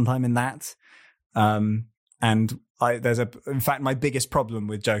a bit of Sondheim in that, and in fact my biggest problem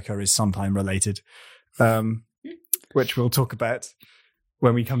with Joker is Sondheim related, which we'll talk about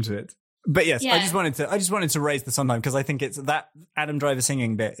when we come to it. But yes, I just wanted to raise the Sondheim because I think it's that Adam Driver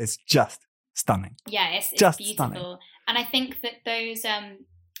singing bit is just stunning. Yeah, it's just beautiful. Stunning. And I think that those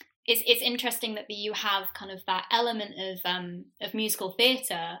it's interesting that you have kind of that element of musical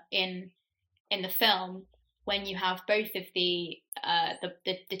theatre in the film when you have both of the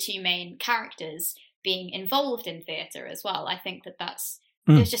two main characters being involved in theatre as well. I think that's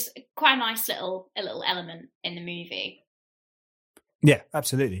there's just quite a nice little element in the movie. Yeah,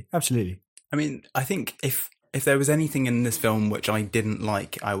 absolutely. I mean, I think if there was anything in this film which I didn't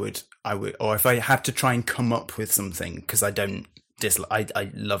like, I would, or if I had to try and come up with something, because I don't dislike, I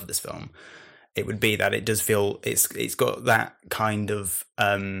love this film, it would be that it does feel it's got that kind of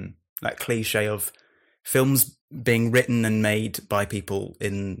that cliche of films being written and made by people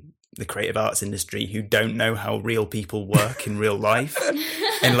in the creative arts industry who don't know how real people work in real life.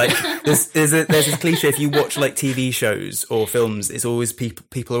 And like there's this cliche, if you watch like TV shows or films, it's always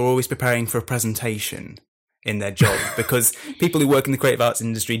people are always preparing for a presentation in their job, because people who work in the creative arts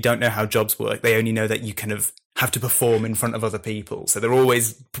industry don't know how jobs work. They only know that you kind of have to perform in front of other people. So they're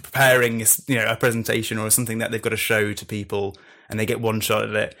always preparing, a presentation or something that they've got to show to people, and they get one shot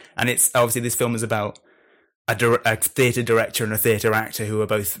at it. And it's obviously this film is about a theatre director and a theatre actor who are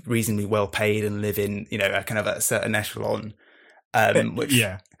both reasonably well paid and live in, a kind of a certain echelon,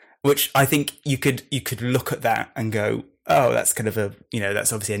 which I think you could look at that and go, oh, that's kind of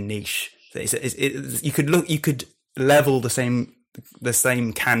that's obviously a niche. You could level the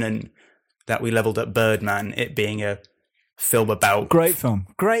same canon that we leveled at Birdman, it being a film about great film,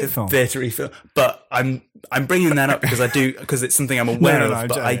 theatre-y film. But I'm bringing that up because it's something I'm aware of.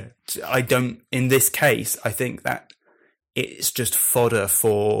 But I don't. In this case, I think that it's just fodder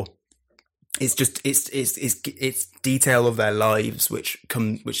for. It's detail of their lives which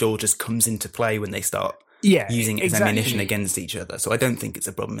all just comes into play when they start using it as ammunition against each other. So I don't think it's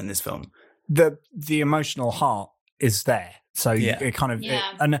a problem in this film. The emotional heart is there, so it kind of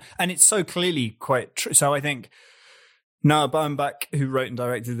and it's so clearly quite true. So I think Noah Baumbach, who wrote and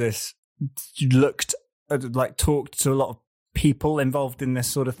directed this, talked to a lot of people involved in this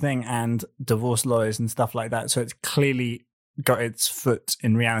sort of thing and divorce lawyers and stuff like that. So it's clearly got its foot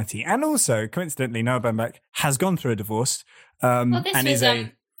in reality. And also, coincidentally, Noah Baumbach has gone through a divorce. This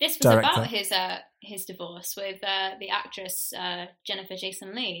was director. about his divorce with the actress Jennifer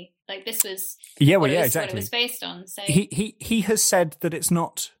Jason Leigh. Like this was what it was based on. So he has said that it's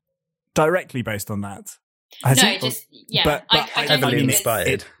not directly based on that. But I don't think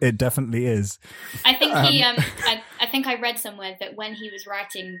inspired. It definitely is. I think he I think I read somewhere that when he was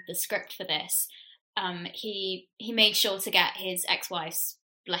writing the script for this, he made sure to get his ex-wife's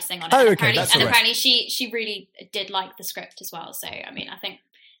blessing on it. Apparently she really did like the script as well. So I mean, I think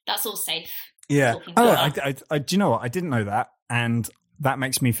that's all safe. Yeah. I do you know what? I didn't know that, and that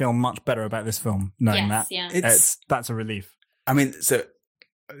makes me feel much better about this film knowing that. Yeah. That's a relief. I mean, so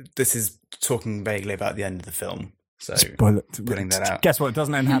this is talking vaguely about the end of the film. So putting that out. Guess what? It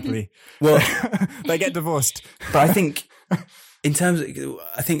doesn't end happily. Well, they get divorced. But I think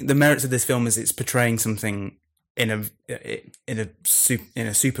the merits of this film is it's portraying something in a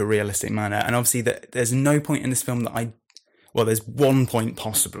super realistic manner, and obviously there's no point in this film that there's one point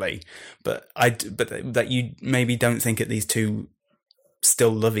possibly, but that you maybe don't think that these two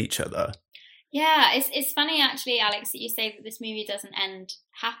still love each other. Yeah, it's funny actually, Alex, that you say that this movie doesn't end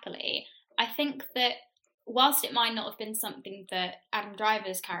happily. I think that whilst it might not have been something that Adam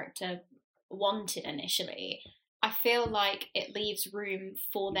Driver's character wanted initially, I feel like it leaves room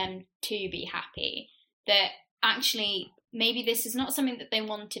for them to be happy. That actually maybe this is not something that they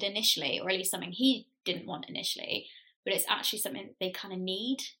wanted initially, or at least something he didn't want initially, but it's actually something that they kind of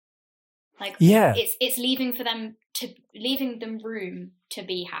need. Like, it's leaving them room to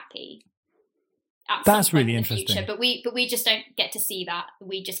be happy. That's really interesting. Future. But we just don't get to see that.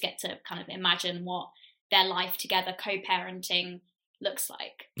 We just get to kind of imagine what their life together, co-parenting, looks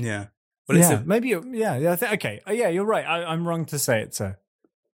like. Yeah. Well, yeah, maybe. Okay. Yeah, you're right. I'm wrong to say it's a.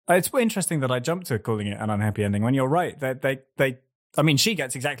 It's interesting that I jumped to calling it an unhappy ending when you're right. That they. I mean, she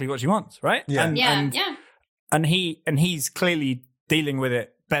gets exactly what she wants, right? Yeah. And he's clearly dealing with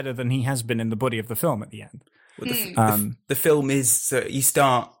it better than he has been in the body of the film at the end. Well, the film is, so you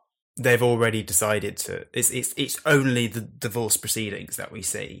start, they've already decided to, it's only the divorce proceedings that we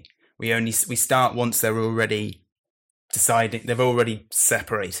see. We start once they're already deciding, they've already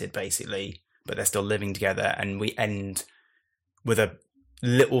separated basically, but they're still living together, and we end with a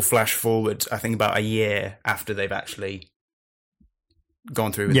little flash forward, I think about a year after they've actually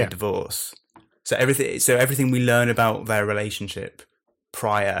gone through with the divorce. So everything we learn about their relationship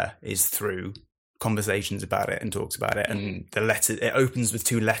prior is through conversations about it and talks about it, and the letter, it opens with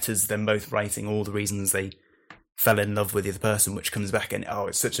 2 letters, them both writing all the reasons they fell in love with the other person, which comes back, and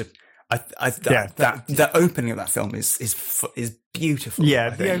it's such a the opening of that film is beautiful. Yeah,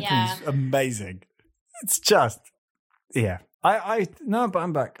 the opening's amazing. It's just no, but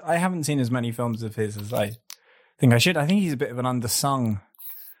I'm back. I haven't seen as many films of his as I think I should. I think he's a bit of an undersung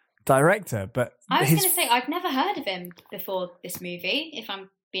director, but I was going to say I've never heard of him before this movie, if I'm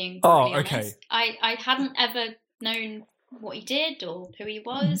being brutally honest. Okay. I hadn't ever known what he did or who he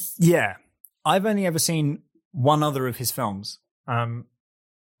was. Yeah, I've only ever seen one other of his films,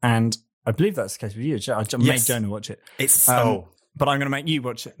 and I believe that's the case with you. I made Jonah watch it. It's but I'm going to make you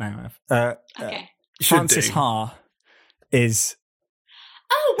watch it now. Okay. Francis Ha is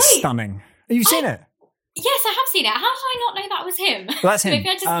stunning. Have you seen it? Yes, I have seen it. How did I not know that was him? Well, that's him.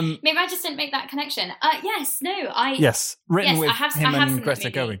 Maybe I just didn't make that connection. Written with him I and Greta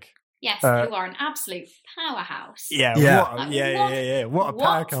Gerwig. Yes, who are an absolute powerhouse. Yeah. What a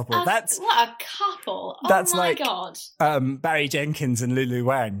power couple. What a couple. Oh my God. Barry Jenkins and Lulu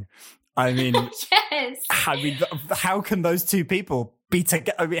Wang. I mean, yes. I mean, how can those 2 people be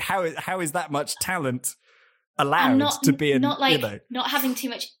together? I mean, how is that much talent allowed to be not having too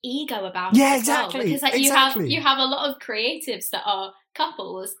much ego about it? Exactly. Well, because you have a lot of creatives that are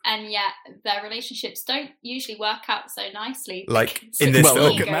couples, and yet their relationships don't usually work out so nicely. Like in this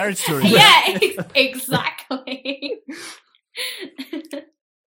film. Look at Marriage Story. Yeah, exactly.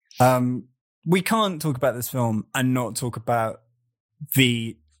 We can't talk about this film and not talk about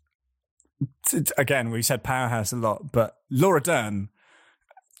again, we've said powerhouse a lot, but Laura Dern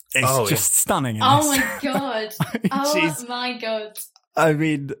is just stunning in this. My God. My God. I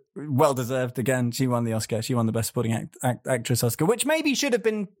mean, well deserved again. She won the Oscar. She won the Best Supporting Actress Oscar, which maybe should have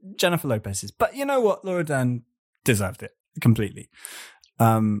been Jennifer Lopez's. But you know what? Laura Dern deserved it completely.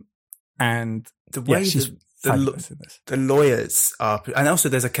 And the way she's fabulous in this. The lawyers are, and also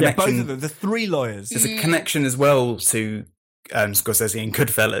there's a connection. Yeah, both of them, the 3 lawyers. There's a connection as well to Scorsese and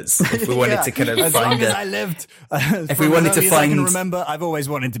Goodfellas. If we wanted to kind of as long as I lived, if we wanted to find, I can remember, I've always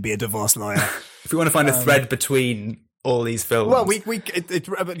wanted to be a divorce lawyer. If we want to find a thread between all these films, well,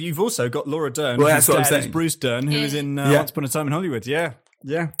 but you've also got Laura Dern. Well, that's what I'm saying. Bruce Dern, who was in Once Upon a Time in Hollywood. Yeah.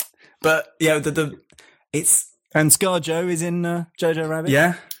 But it's and ScarJo is in Jojo Rabbit.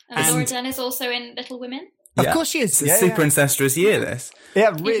 Yeah, and Laura Dern is also in Little Women. Of course she is. It's a super incestuous year, this.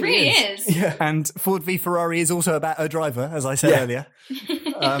 Yeah, it really is. Yeah. And Ford v Ferrari is also about a driver, as I said earlier.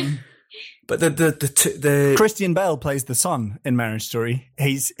 But the Christian Bale plays the son in Marriage Story.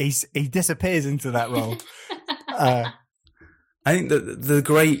 He disappears into that role. I think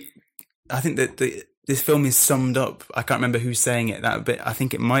that this film is summed up. I can't remember who's saying it. That bit. I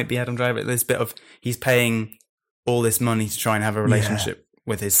think it might be Adam Driver. This bit of he's paying all this money to try and have a relationship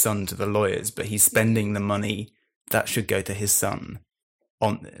with his son to the lawyers, but he's spending the money that should go to his son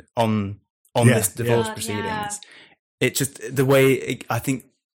on this divorce proceedings. Yeah. It just the way I think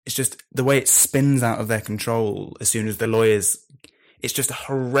it's just the way it spins out of their control as soon as the lawyers. It's just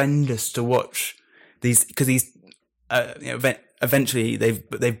horrendous to watch these because these eventually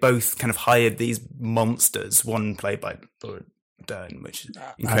they've both kind of hired these monsters. One played by Laura Dern, which is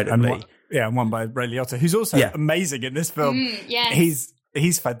incredibly and one by Ray Liotta, who's also amazing in this film.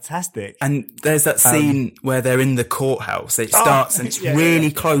 He's fantastic. And there's that scene where they're in the courthouse. It starts and it's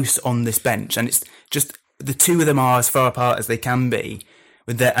really close on this bench, and it's just the 2 of them are as far apart as they can be,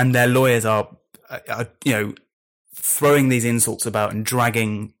 and their lawyers are throwing these insults about and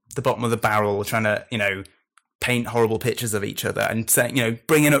dragging the bottom of the barrel, trying to paint horrible pictures of each other and saying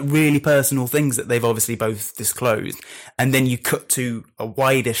bringing up really personal things that they've obviously both disclosed. And then you cut to a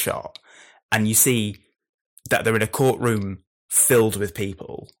wider shot, and you see that they're in a courtroom filled with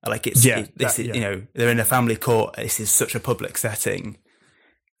people. Like they're in a family court. This is such a public setting.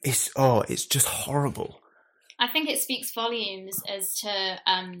 It's just horrible. I think it speaks volumes as to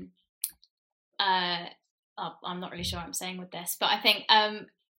I'm not really sure what I'm saying with this, but I think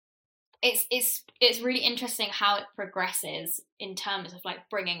it's really interesting how it progresses in terms of like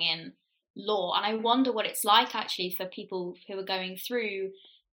bringing in law, and I wonder what it's like actually for people who are going through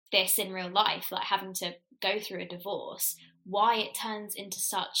this in real life, like having to go through a divorce, why it turns into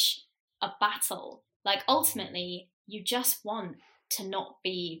such a battle. Like ultimately you just want to not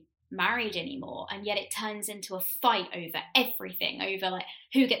be married anymore, and yet it turns into a fight over everything, over like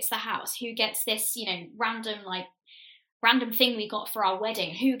who gets the house, who gets this, you know, random thing we got for our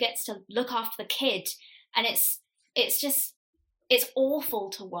wedding, who gets to look after the kid. And it's awful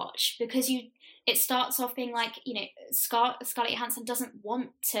to watch, because it starts off being like, you know, Scarlett Johansson doesn't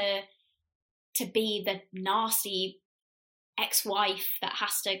want to be the nasty ex-wife that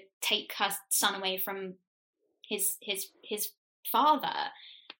has to take her son away from his father,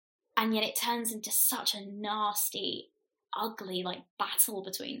 and yet it turns into such a nasty, ugly like battle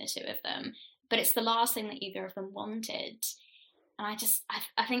between the two of them. But it's the last thing that either of them wanted. And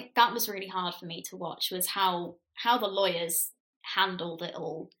I think that was really hard for me to watch, was how the lawyers handled it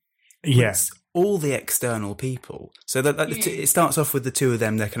all. Yes, all the external people. So that it starts off with the two of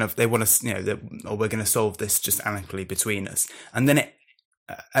them. They want to, you know, we're going to solve this just amicably between us. And then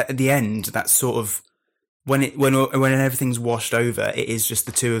at the end, that's sort of when everything's washed over, it is just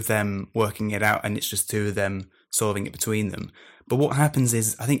the two of them working it out, and it's just two of them solving it between them. But what happens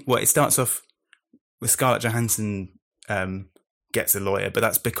is, I think, it starts off with Scarlett Johansson gets a lawyer, but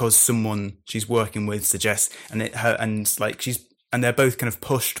that's because someone she's working with suggests, and they're both kind of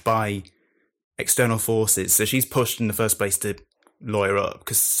pushed by external forces. So she's pushed in the first place to lawyer up,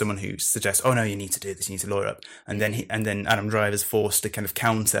 because someone who suggests, "Oh no, you need to do this, you need to lawyer up," and then Adam Driver's forced to kind of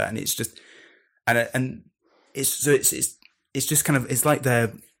counter, and it's just it's just kind of, it's like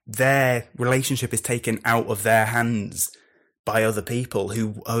their relationship is taken out of their hands by other people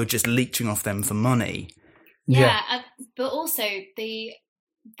who are just leeching off them for money. Yeah. But also the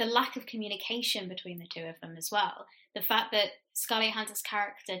lack of communication between the two of them as well. The fact that Scarlett Johansson's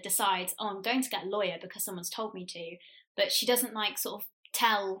character decides, "Oh, I'm going to get a lawyer because someone's told me to," but she doesn't like sort of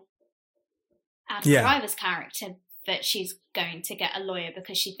tell Adam Driver's character that she's going to get a lawyer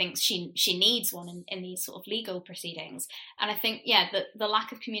because she thinks she needs one in these sort of legal proceedings. And I think, the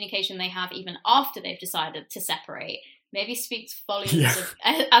lack of communication they have even after they've decided to separate maybe speaks volumes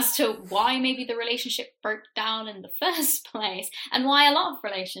as to why maybe the relationship broke down in the first place, and why a lot of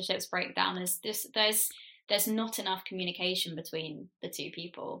relationships break down is this: there's not enough communication between the two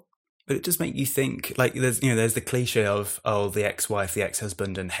people. But it does make you think, like, there's the cliche of, the ex-wife, the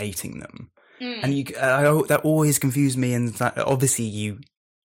ex-husband, and hating them. And that always confused me. And that obviously you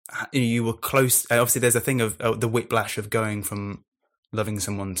were close. Obviously, there's a thing of the whiplash of going from loving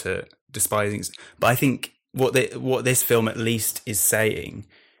someone to despising. But I think what this film at least is saying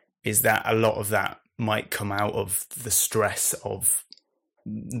is that a lot of that might come out of the stress of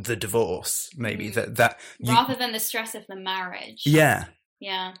the divorce, maybe rather than the stress of the marriage. Yeah.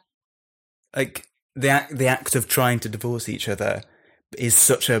 Like the act of trying to divorce each other is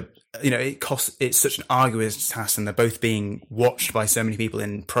such a, it's such an arduous task, and they're both being watched by so many people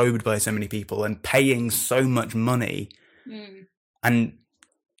and probed by so many people and paying so much money, and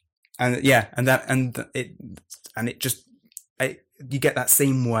you get that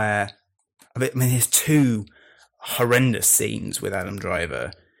scene where, there's two horrendous scenes with Adam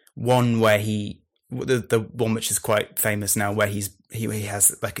Driver. One where the one which is quite famous now, where he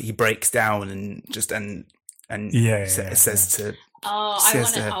breaks down and says to. Oh,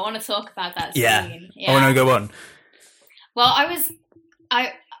 I want to talk about that scene. Yeah. Oh no, go on. Well,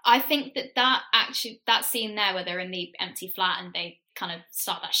 I think that scene there where they're in the empty flat and they kind of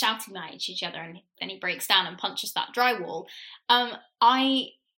start that shouting at each other, and then he breaks down and punches that drywall.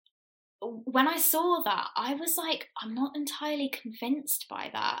 When I saw that, I was like, I'm not entirely convinced by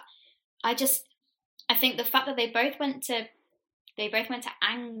that. I think the fact that they both went to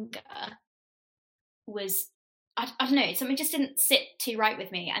anger was, I don't know, something just didn't sit too right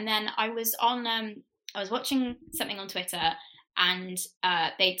with me. And then I was watching something on Twitter, and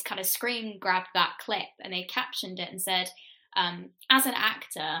they'd kind of screen grabbed that clip and they captioned it and said, as an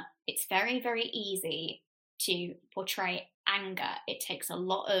actor, it's very, very easy to portray anger. It takes a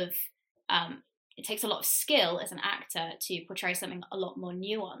lot of skill as an actor to portray something a lot more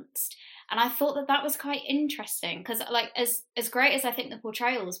nuanced. And I thought that was quite interesting, because like as great as I think the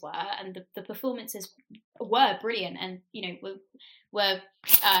portrayals were, and the performances were brilliant, and were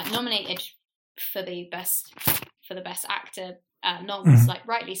nominated for the best actor noms, like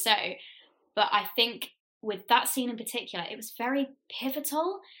rightly so. But I think with that scene in particular, it was very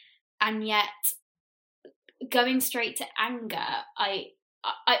pivotal, and yet going straight to anger, I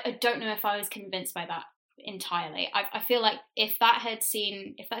don't know if I was convinced by that entirely. I feel like if that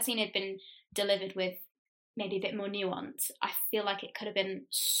scene had been delivered with maybe a bit more nuance, I feel like it could have been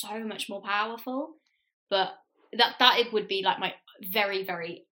so much more powerful. But that it would be like my very,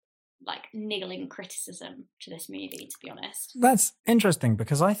 very like niggling criticism to this movie, to be honest. That's interesting,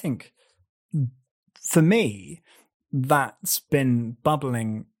 because I think for me that's been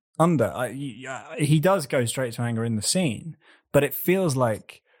bubbling under. He does go straight to anger in the scene, but it feels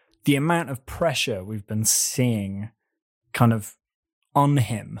like the amount of pressure we've been seeing kind of on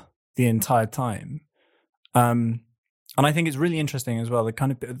him the entire time. And I think it's really interesting as well, the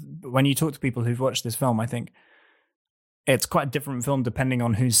kind of, when you talk to people who've watched this film, I think it's quite a different film depending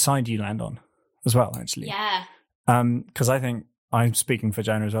on whose side you land on as well, actually. Yeah. Because I think, I'm speaking for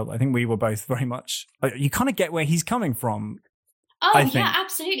Jonah as well, I think we were both very much, you kind of get where he's coming from. Oh, I think. Yeah,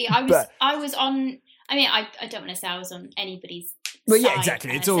 absolutely. I was on, I mean, I don't want to say I was on anybody's Well, side, yeah,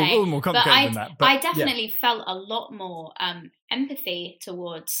 exactly. It's all more complicated than that. But I definitely felt a lot more empathy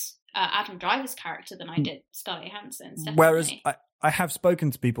towards Adam Driver's character than I did Scarlett Johansson's. Definitely. Whereas I have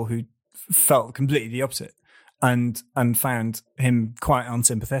spoken to people who felt completely the opposite and found him quite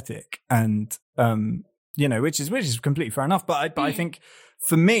unsympathetic, and which is completely fair enough. But I think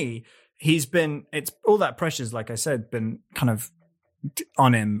for me, it's all that pressure's, like I said, been kind of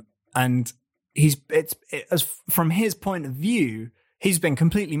on him, and as from his point of view, he's been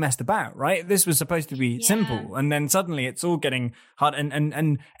completely messed about, right? This was supposed to be simple, and then suddenly it's all getting hard,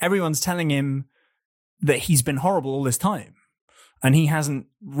 and everyone's telling him that he's been horrible all this time, and he hasn't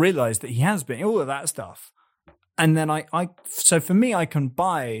realized that he has been, all of that stuff. And then so for me, I can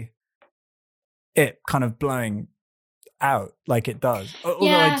buy it kind of blowing out like it does. Although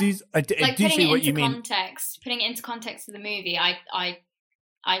I do see what you mean. Putting it into context of the movie,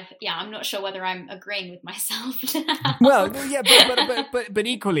 I'm not sure whether I'm agreeing with myself now. Well, yeah, but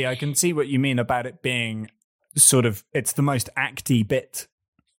equally, I can see what you mean about it being sort of, it's the most acty bit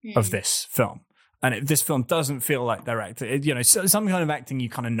of this film. And this film doesn't feel like they're acting. Some kind of acting, you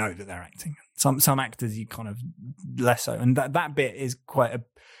kind of know that they're acting. Some actors, you kind of less so. And that bit is quite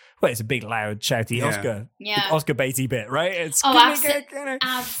it's a big, loud, shouty Oscar baity bit, right? It's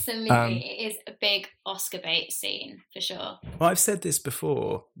absolutely. It is a big Oscar bait scene for sure. Well, I've said this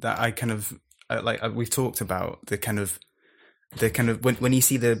before, that I kind of we've talked about the kind of when you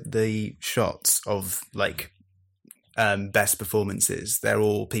see the shots of like best performances, they're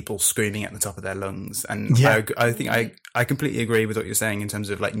all people screaming at the top of their lungs, and I think I completely agree with what you're saying in terms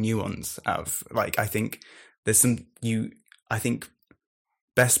of like nuance. Of like, I think there's I think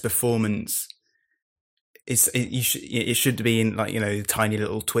best performance it should be in like tiny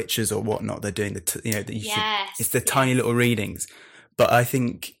little twitches or whatnot. They're doing it's the tiny little readings. But I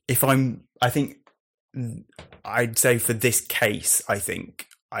think I'd say for this case, I think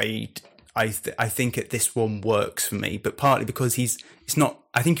this one works for me, but partly because it's not.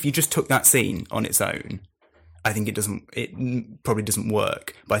 I think if you just took that scene on its own, I think it probably doesn't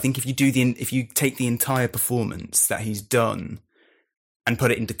work. But I think if you take the entire performance that he's done and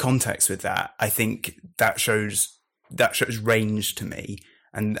put it into context with that, I think that shows range to me.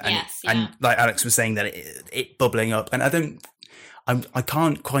 And like Alex was saying, that it bubbling up, and I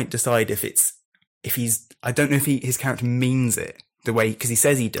can't quite decide I don't know if his character means it the way, because he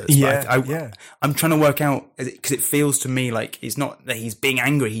says he does. But I'm trying to work out, because it feels to me like it's not that he's being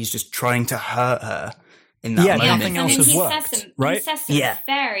angry; he's just trying to hurt her in that moment. Nothing else has worked, right? He says some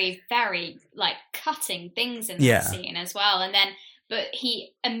very, very like cutting things in that scene as well, but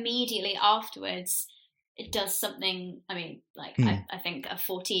he immediately afterwards does something. I mean, like I think a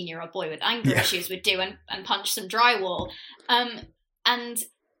 14-year-old boy with anger issues would do, and punch some drywall, and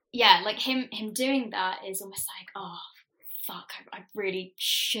like him doing that is almost like, oh fuck, I really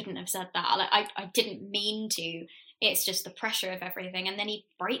shouldn't have said that. Like I didn't mean to. It's just the pressure of everything, and then he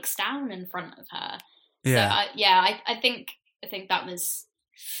breaks down in front of her. Yeah, so, I think that was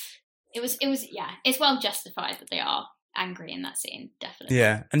it's well justified that they are angry in that scene, definitely.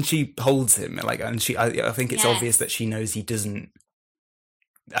 Yeah, and she holds him I think it's obvious that she knows he doesn't.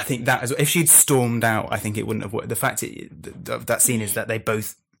 I think that if she'd stormed out, I think it wouldn't have worked. The fact of that scene is that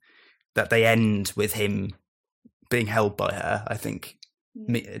they end with him being held by her. I think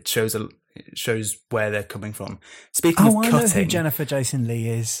it shows where they're coming from. Speaking of cutting, I know who Jennifer Jason Leigh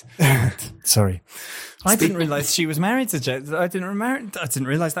is. Sorry, I didn't realise she was married to. I didn't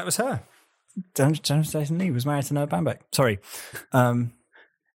realise that was her. Jennifer Jason Leigh was married to Noah Baumbach. Sorry.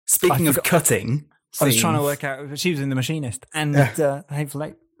 Speaking of cutting, I was trying to work out. She was in The Machinist and Hateful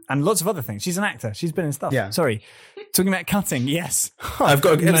Eight and lots of other things. She's an actor. She's been in stuff. Yeah. Sorry. Talking about cutting, yes. I've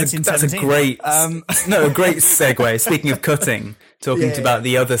got that's a great a great segue. Speaking of cutting, talking about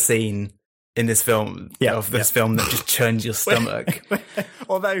the other scene in this film film that just churns your stomach.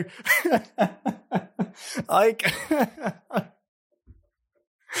 Although,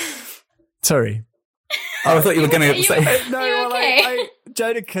 sorry. Oh, I thought you were going to say... No, okay?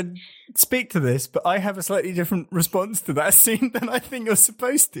 Jonah can speak to this, but I have a slightly different response to that scene than I think you're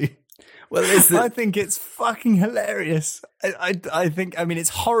supposed to. Well, I think it's fucking hilarious. I think, I mean, it's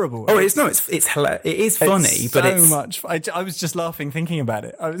horrible. Oh, it's hilarious. It is funny, but it's so much. I was just laughing thinking about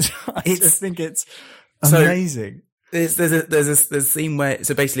it. I just think it's amazing. There's a scene where,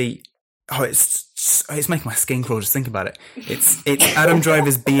 so basically, it's making my skin crawl just think about it. It's Adam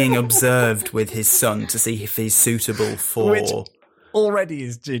Driver's being observed with his son to see if he's suitable for. Which already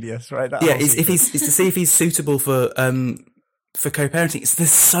is genius, right? It's to see if he's suitable for co-parenting.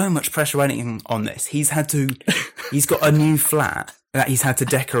 There's so much pressure waiting on this. He's got a new flat that he's had to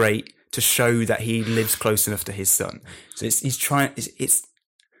decorate to show that he lives close enough to his son. So it's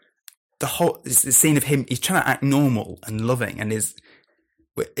the scene of him. He's trying to act normal and loving, and he's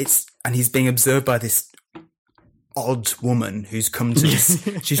being observed by this odd woman who's come to this.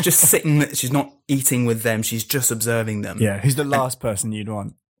 She's just sitting. She's not eating with them. She's just observing them. Yeah, who's the last person you'd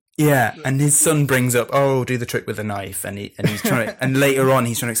want? Yeah, and his son brings up, do the trick with a knife, and he's trying to, and later on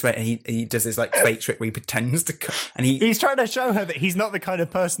he's trying to explain, and he does this like fake trick where he pretends to cut, and he's trying to show her that he's not the kind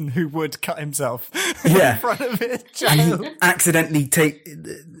of person who would cut himself in front of his child. And he accidentally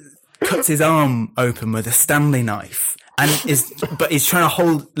cuts his arm open with a Stanley knife, but he's trying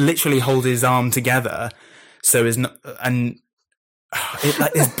to literally hold his arm together, so is not, and.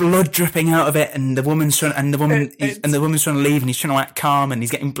 There's blood dripping out of it, and the woman's trying to leave, and he's trying to act calm, and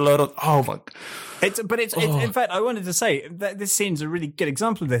he's getting blood on. Oh my! In fact, I wanted to say that this scene's a really good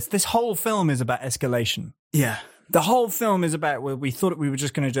example of this. This whole film is about escalation. Yeah. The whole film is about where we thought we were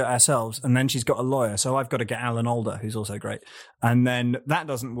just going to do it ourselves, and then she's got a lawyer, so I've got to get Alan Alda, who's also great, and then that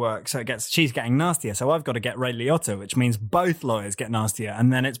doesn't work, so she's getting nastier, so I've got to get Ray Liotta, which means both lawyers get nastier,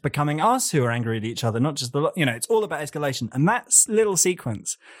 and then it's becoming us who are angry at each other, not just it's all about escalation, and that little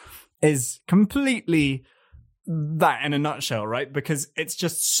sequence is completely that in a nutshell, right? Because it's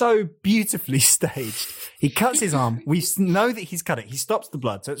just so beautifully staged. He cuts his arm, we know that he's cut it, he stops the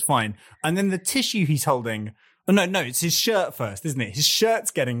blood, so it's fine, and then the tissue he's holding. Oh, no, it's his shirt first, isn't it? His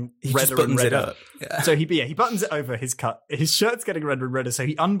shirt's getting redder and redder. It up. Yeah. So he buttons it over his cut. His shirt's getting redder and redder, so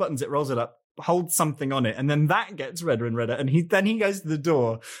he unbuttons it, rolls it up, holds something on it, and then that gets redder and redder. And then he goes to the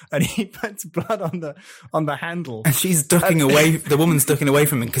door and he puts blood on the handle. And she's ducking away. The woman's ducking away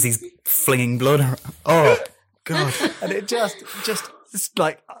from him because he's flinging blood around. Oh God! And it just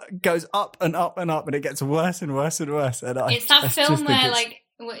like goes up and up and up, and it gets worse and worse and worse. And it's that film where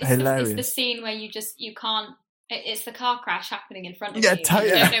hilarious. It's the scene where you can't. It's the car crash happening in front of you.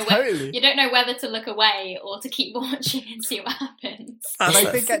 Totally. You don't know whether to look away or to keep watching and see what happens. And I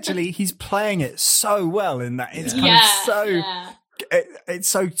think actually he's playing it so well in that it's kind of it's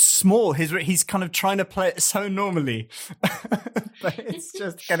so small. He's kind of trying to play it so normally, but it's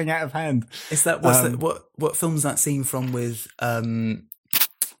just getting out of hand. Is that what film's that scene from with John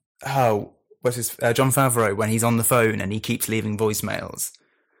Favreau when he's on the phone and he keeps leaving voicemails?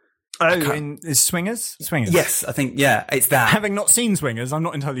 Is Swingers? Swingers. Yes, I think, it's that. Having not seen Swingers, I'm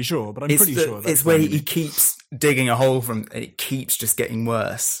not entirely sure, but I'm pretty sure. It's where he keeps digging a hole and it keeps just getting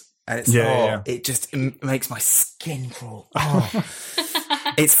worse. And it makes my skin crawl. Oh.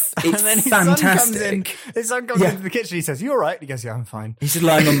 It's and then fantastic. His son comes into the kitchen, he says, "You all right?" He goes, "Yeah, I'm fine." He's just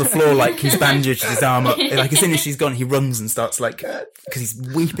lying on the floor like he's bandaged his arm up. Like as soon as she's gone, he runs and starts because he's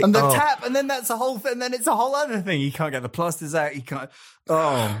weeping. And the tap, and then that's a whole thing, and then it's a whole other thing. He can't get the plasters out. He can't.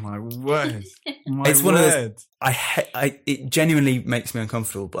 Oh my word! One of those. It genuinely makes me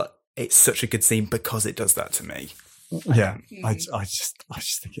uncomfortable, but it's such a good scene because it does that to me. Yeah, I just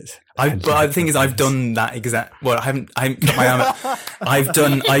think it's. But the thing is, I've done that exact. Well, I haven't cut my arm. I've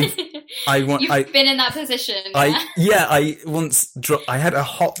done. You've been in that position. I once dropped. I had a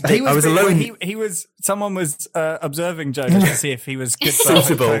hot day. I was alone. Someone was observing Joe to see if he was good for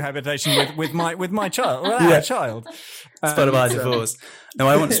cohabitation with my child. Well, our child. It's part of our divorce. No,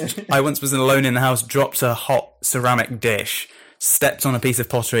 I once was alone in the house. Dropped a hot ceramic dish. Stepped on a piece of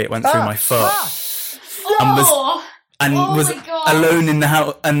pottery. It went through my foot. And was alone in the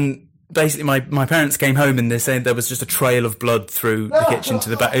house, and basically my parents came home and they said there was just a trail of blood through the kitchen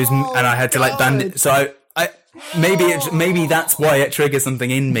to the back, and I had to bandage. So maybe that's why it triggers something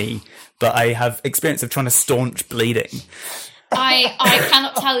in me, but I have experience of trying to staunch bleeding. I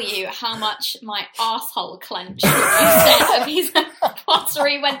cannot tell you how much my arsehole clenched when you said a piece of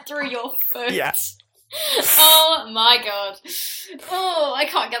pottery went through your foot. Yes. Oh my God. Oh, I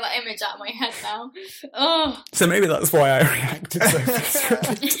can't get that image out of my head now. Oh. So maybe that's why I reacted so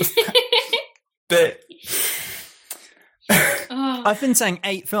But Oh. I've been saying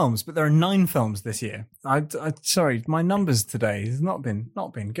 8 films, but there are 9 films this year. I sorry, my numbers today has not been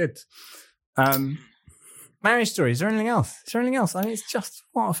good. Marriage Story. Is there anything else? I mean, it's just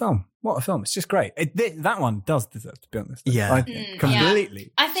what a film. It's just great. That one does deserve to be on this list. Yeah. I think,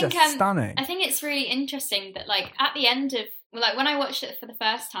 completely. I think just stunning. I think it's really interesting that, like, at the end of, like, when I watched it for the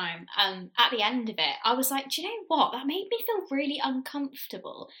first time, at the end of it, I was like, do you know what? That made me feel really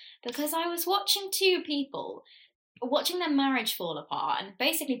uncomfortable, because I was watching two people, watching their marriage fall apart, and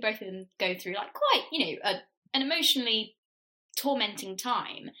basically both of them go through, like, quite, an emotionally tormenting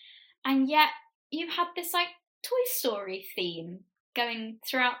time, and yet you had this, like, Toy Story theme going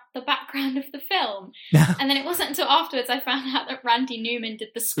throughout the background of the film. And then it wasn't until afterwards I found out that Randy Newman did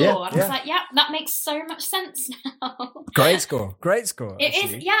the score. Yeah, and I was like, yeah, that makes so much sense now. Great score. It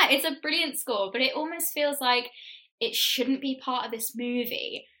is, yeah, it's a brilliant score, but it almost feels like it shouldn't be part of this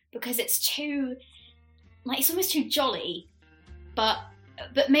movie because it's too, like, it's almost too jolly. But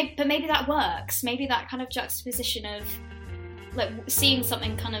maybe that works. Maybe that kind of juxtaposition of, like, seeing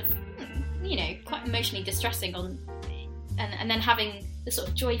something kind of, quite emotionally distressing and then having the sort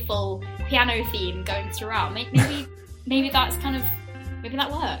of joyful piano theme going throughout. Maybe that's kind of, maybe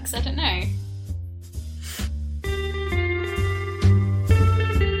that works. I don't know.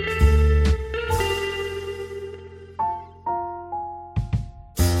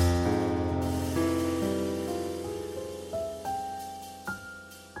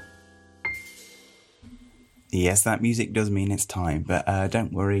 Yes, that music does mean it's time, but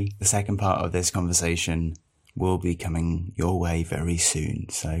don't worry, the second part of this conversation will be coming your way very soon,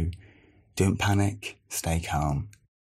 so don't panic, stay calm.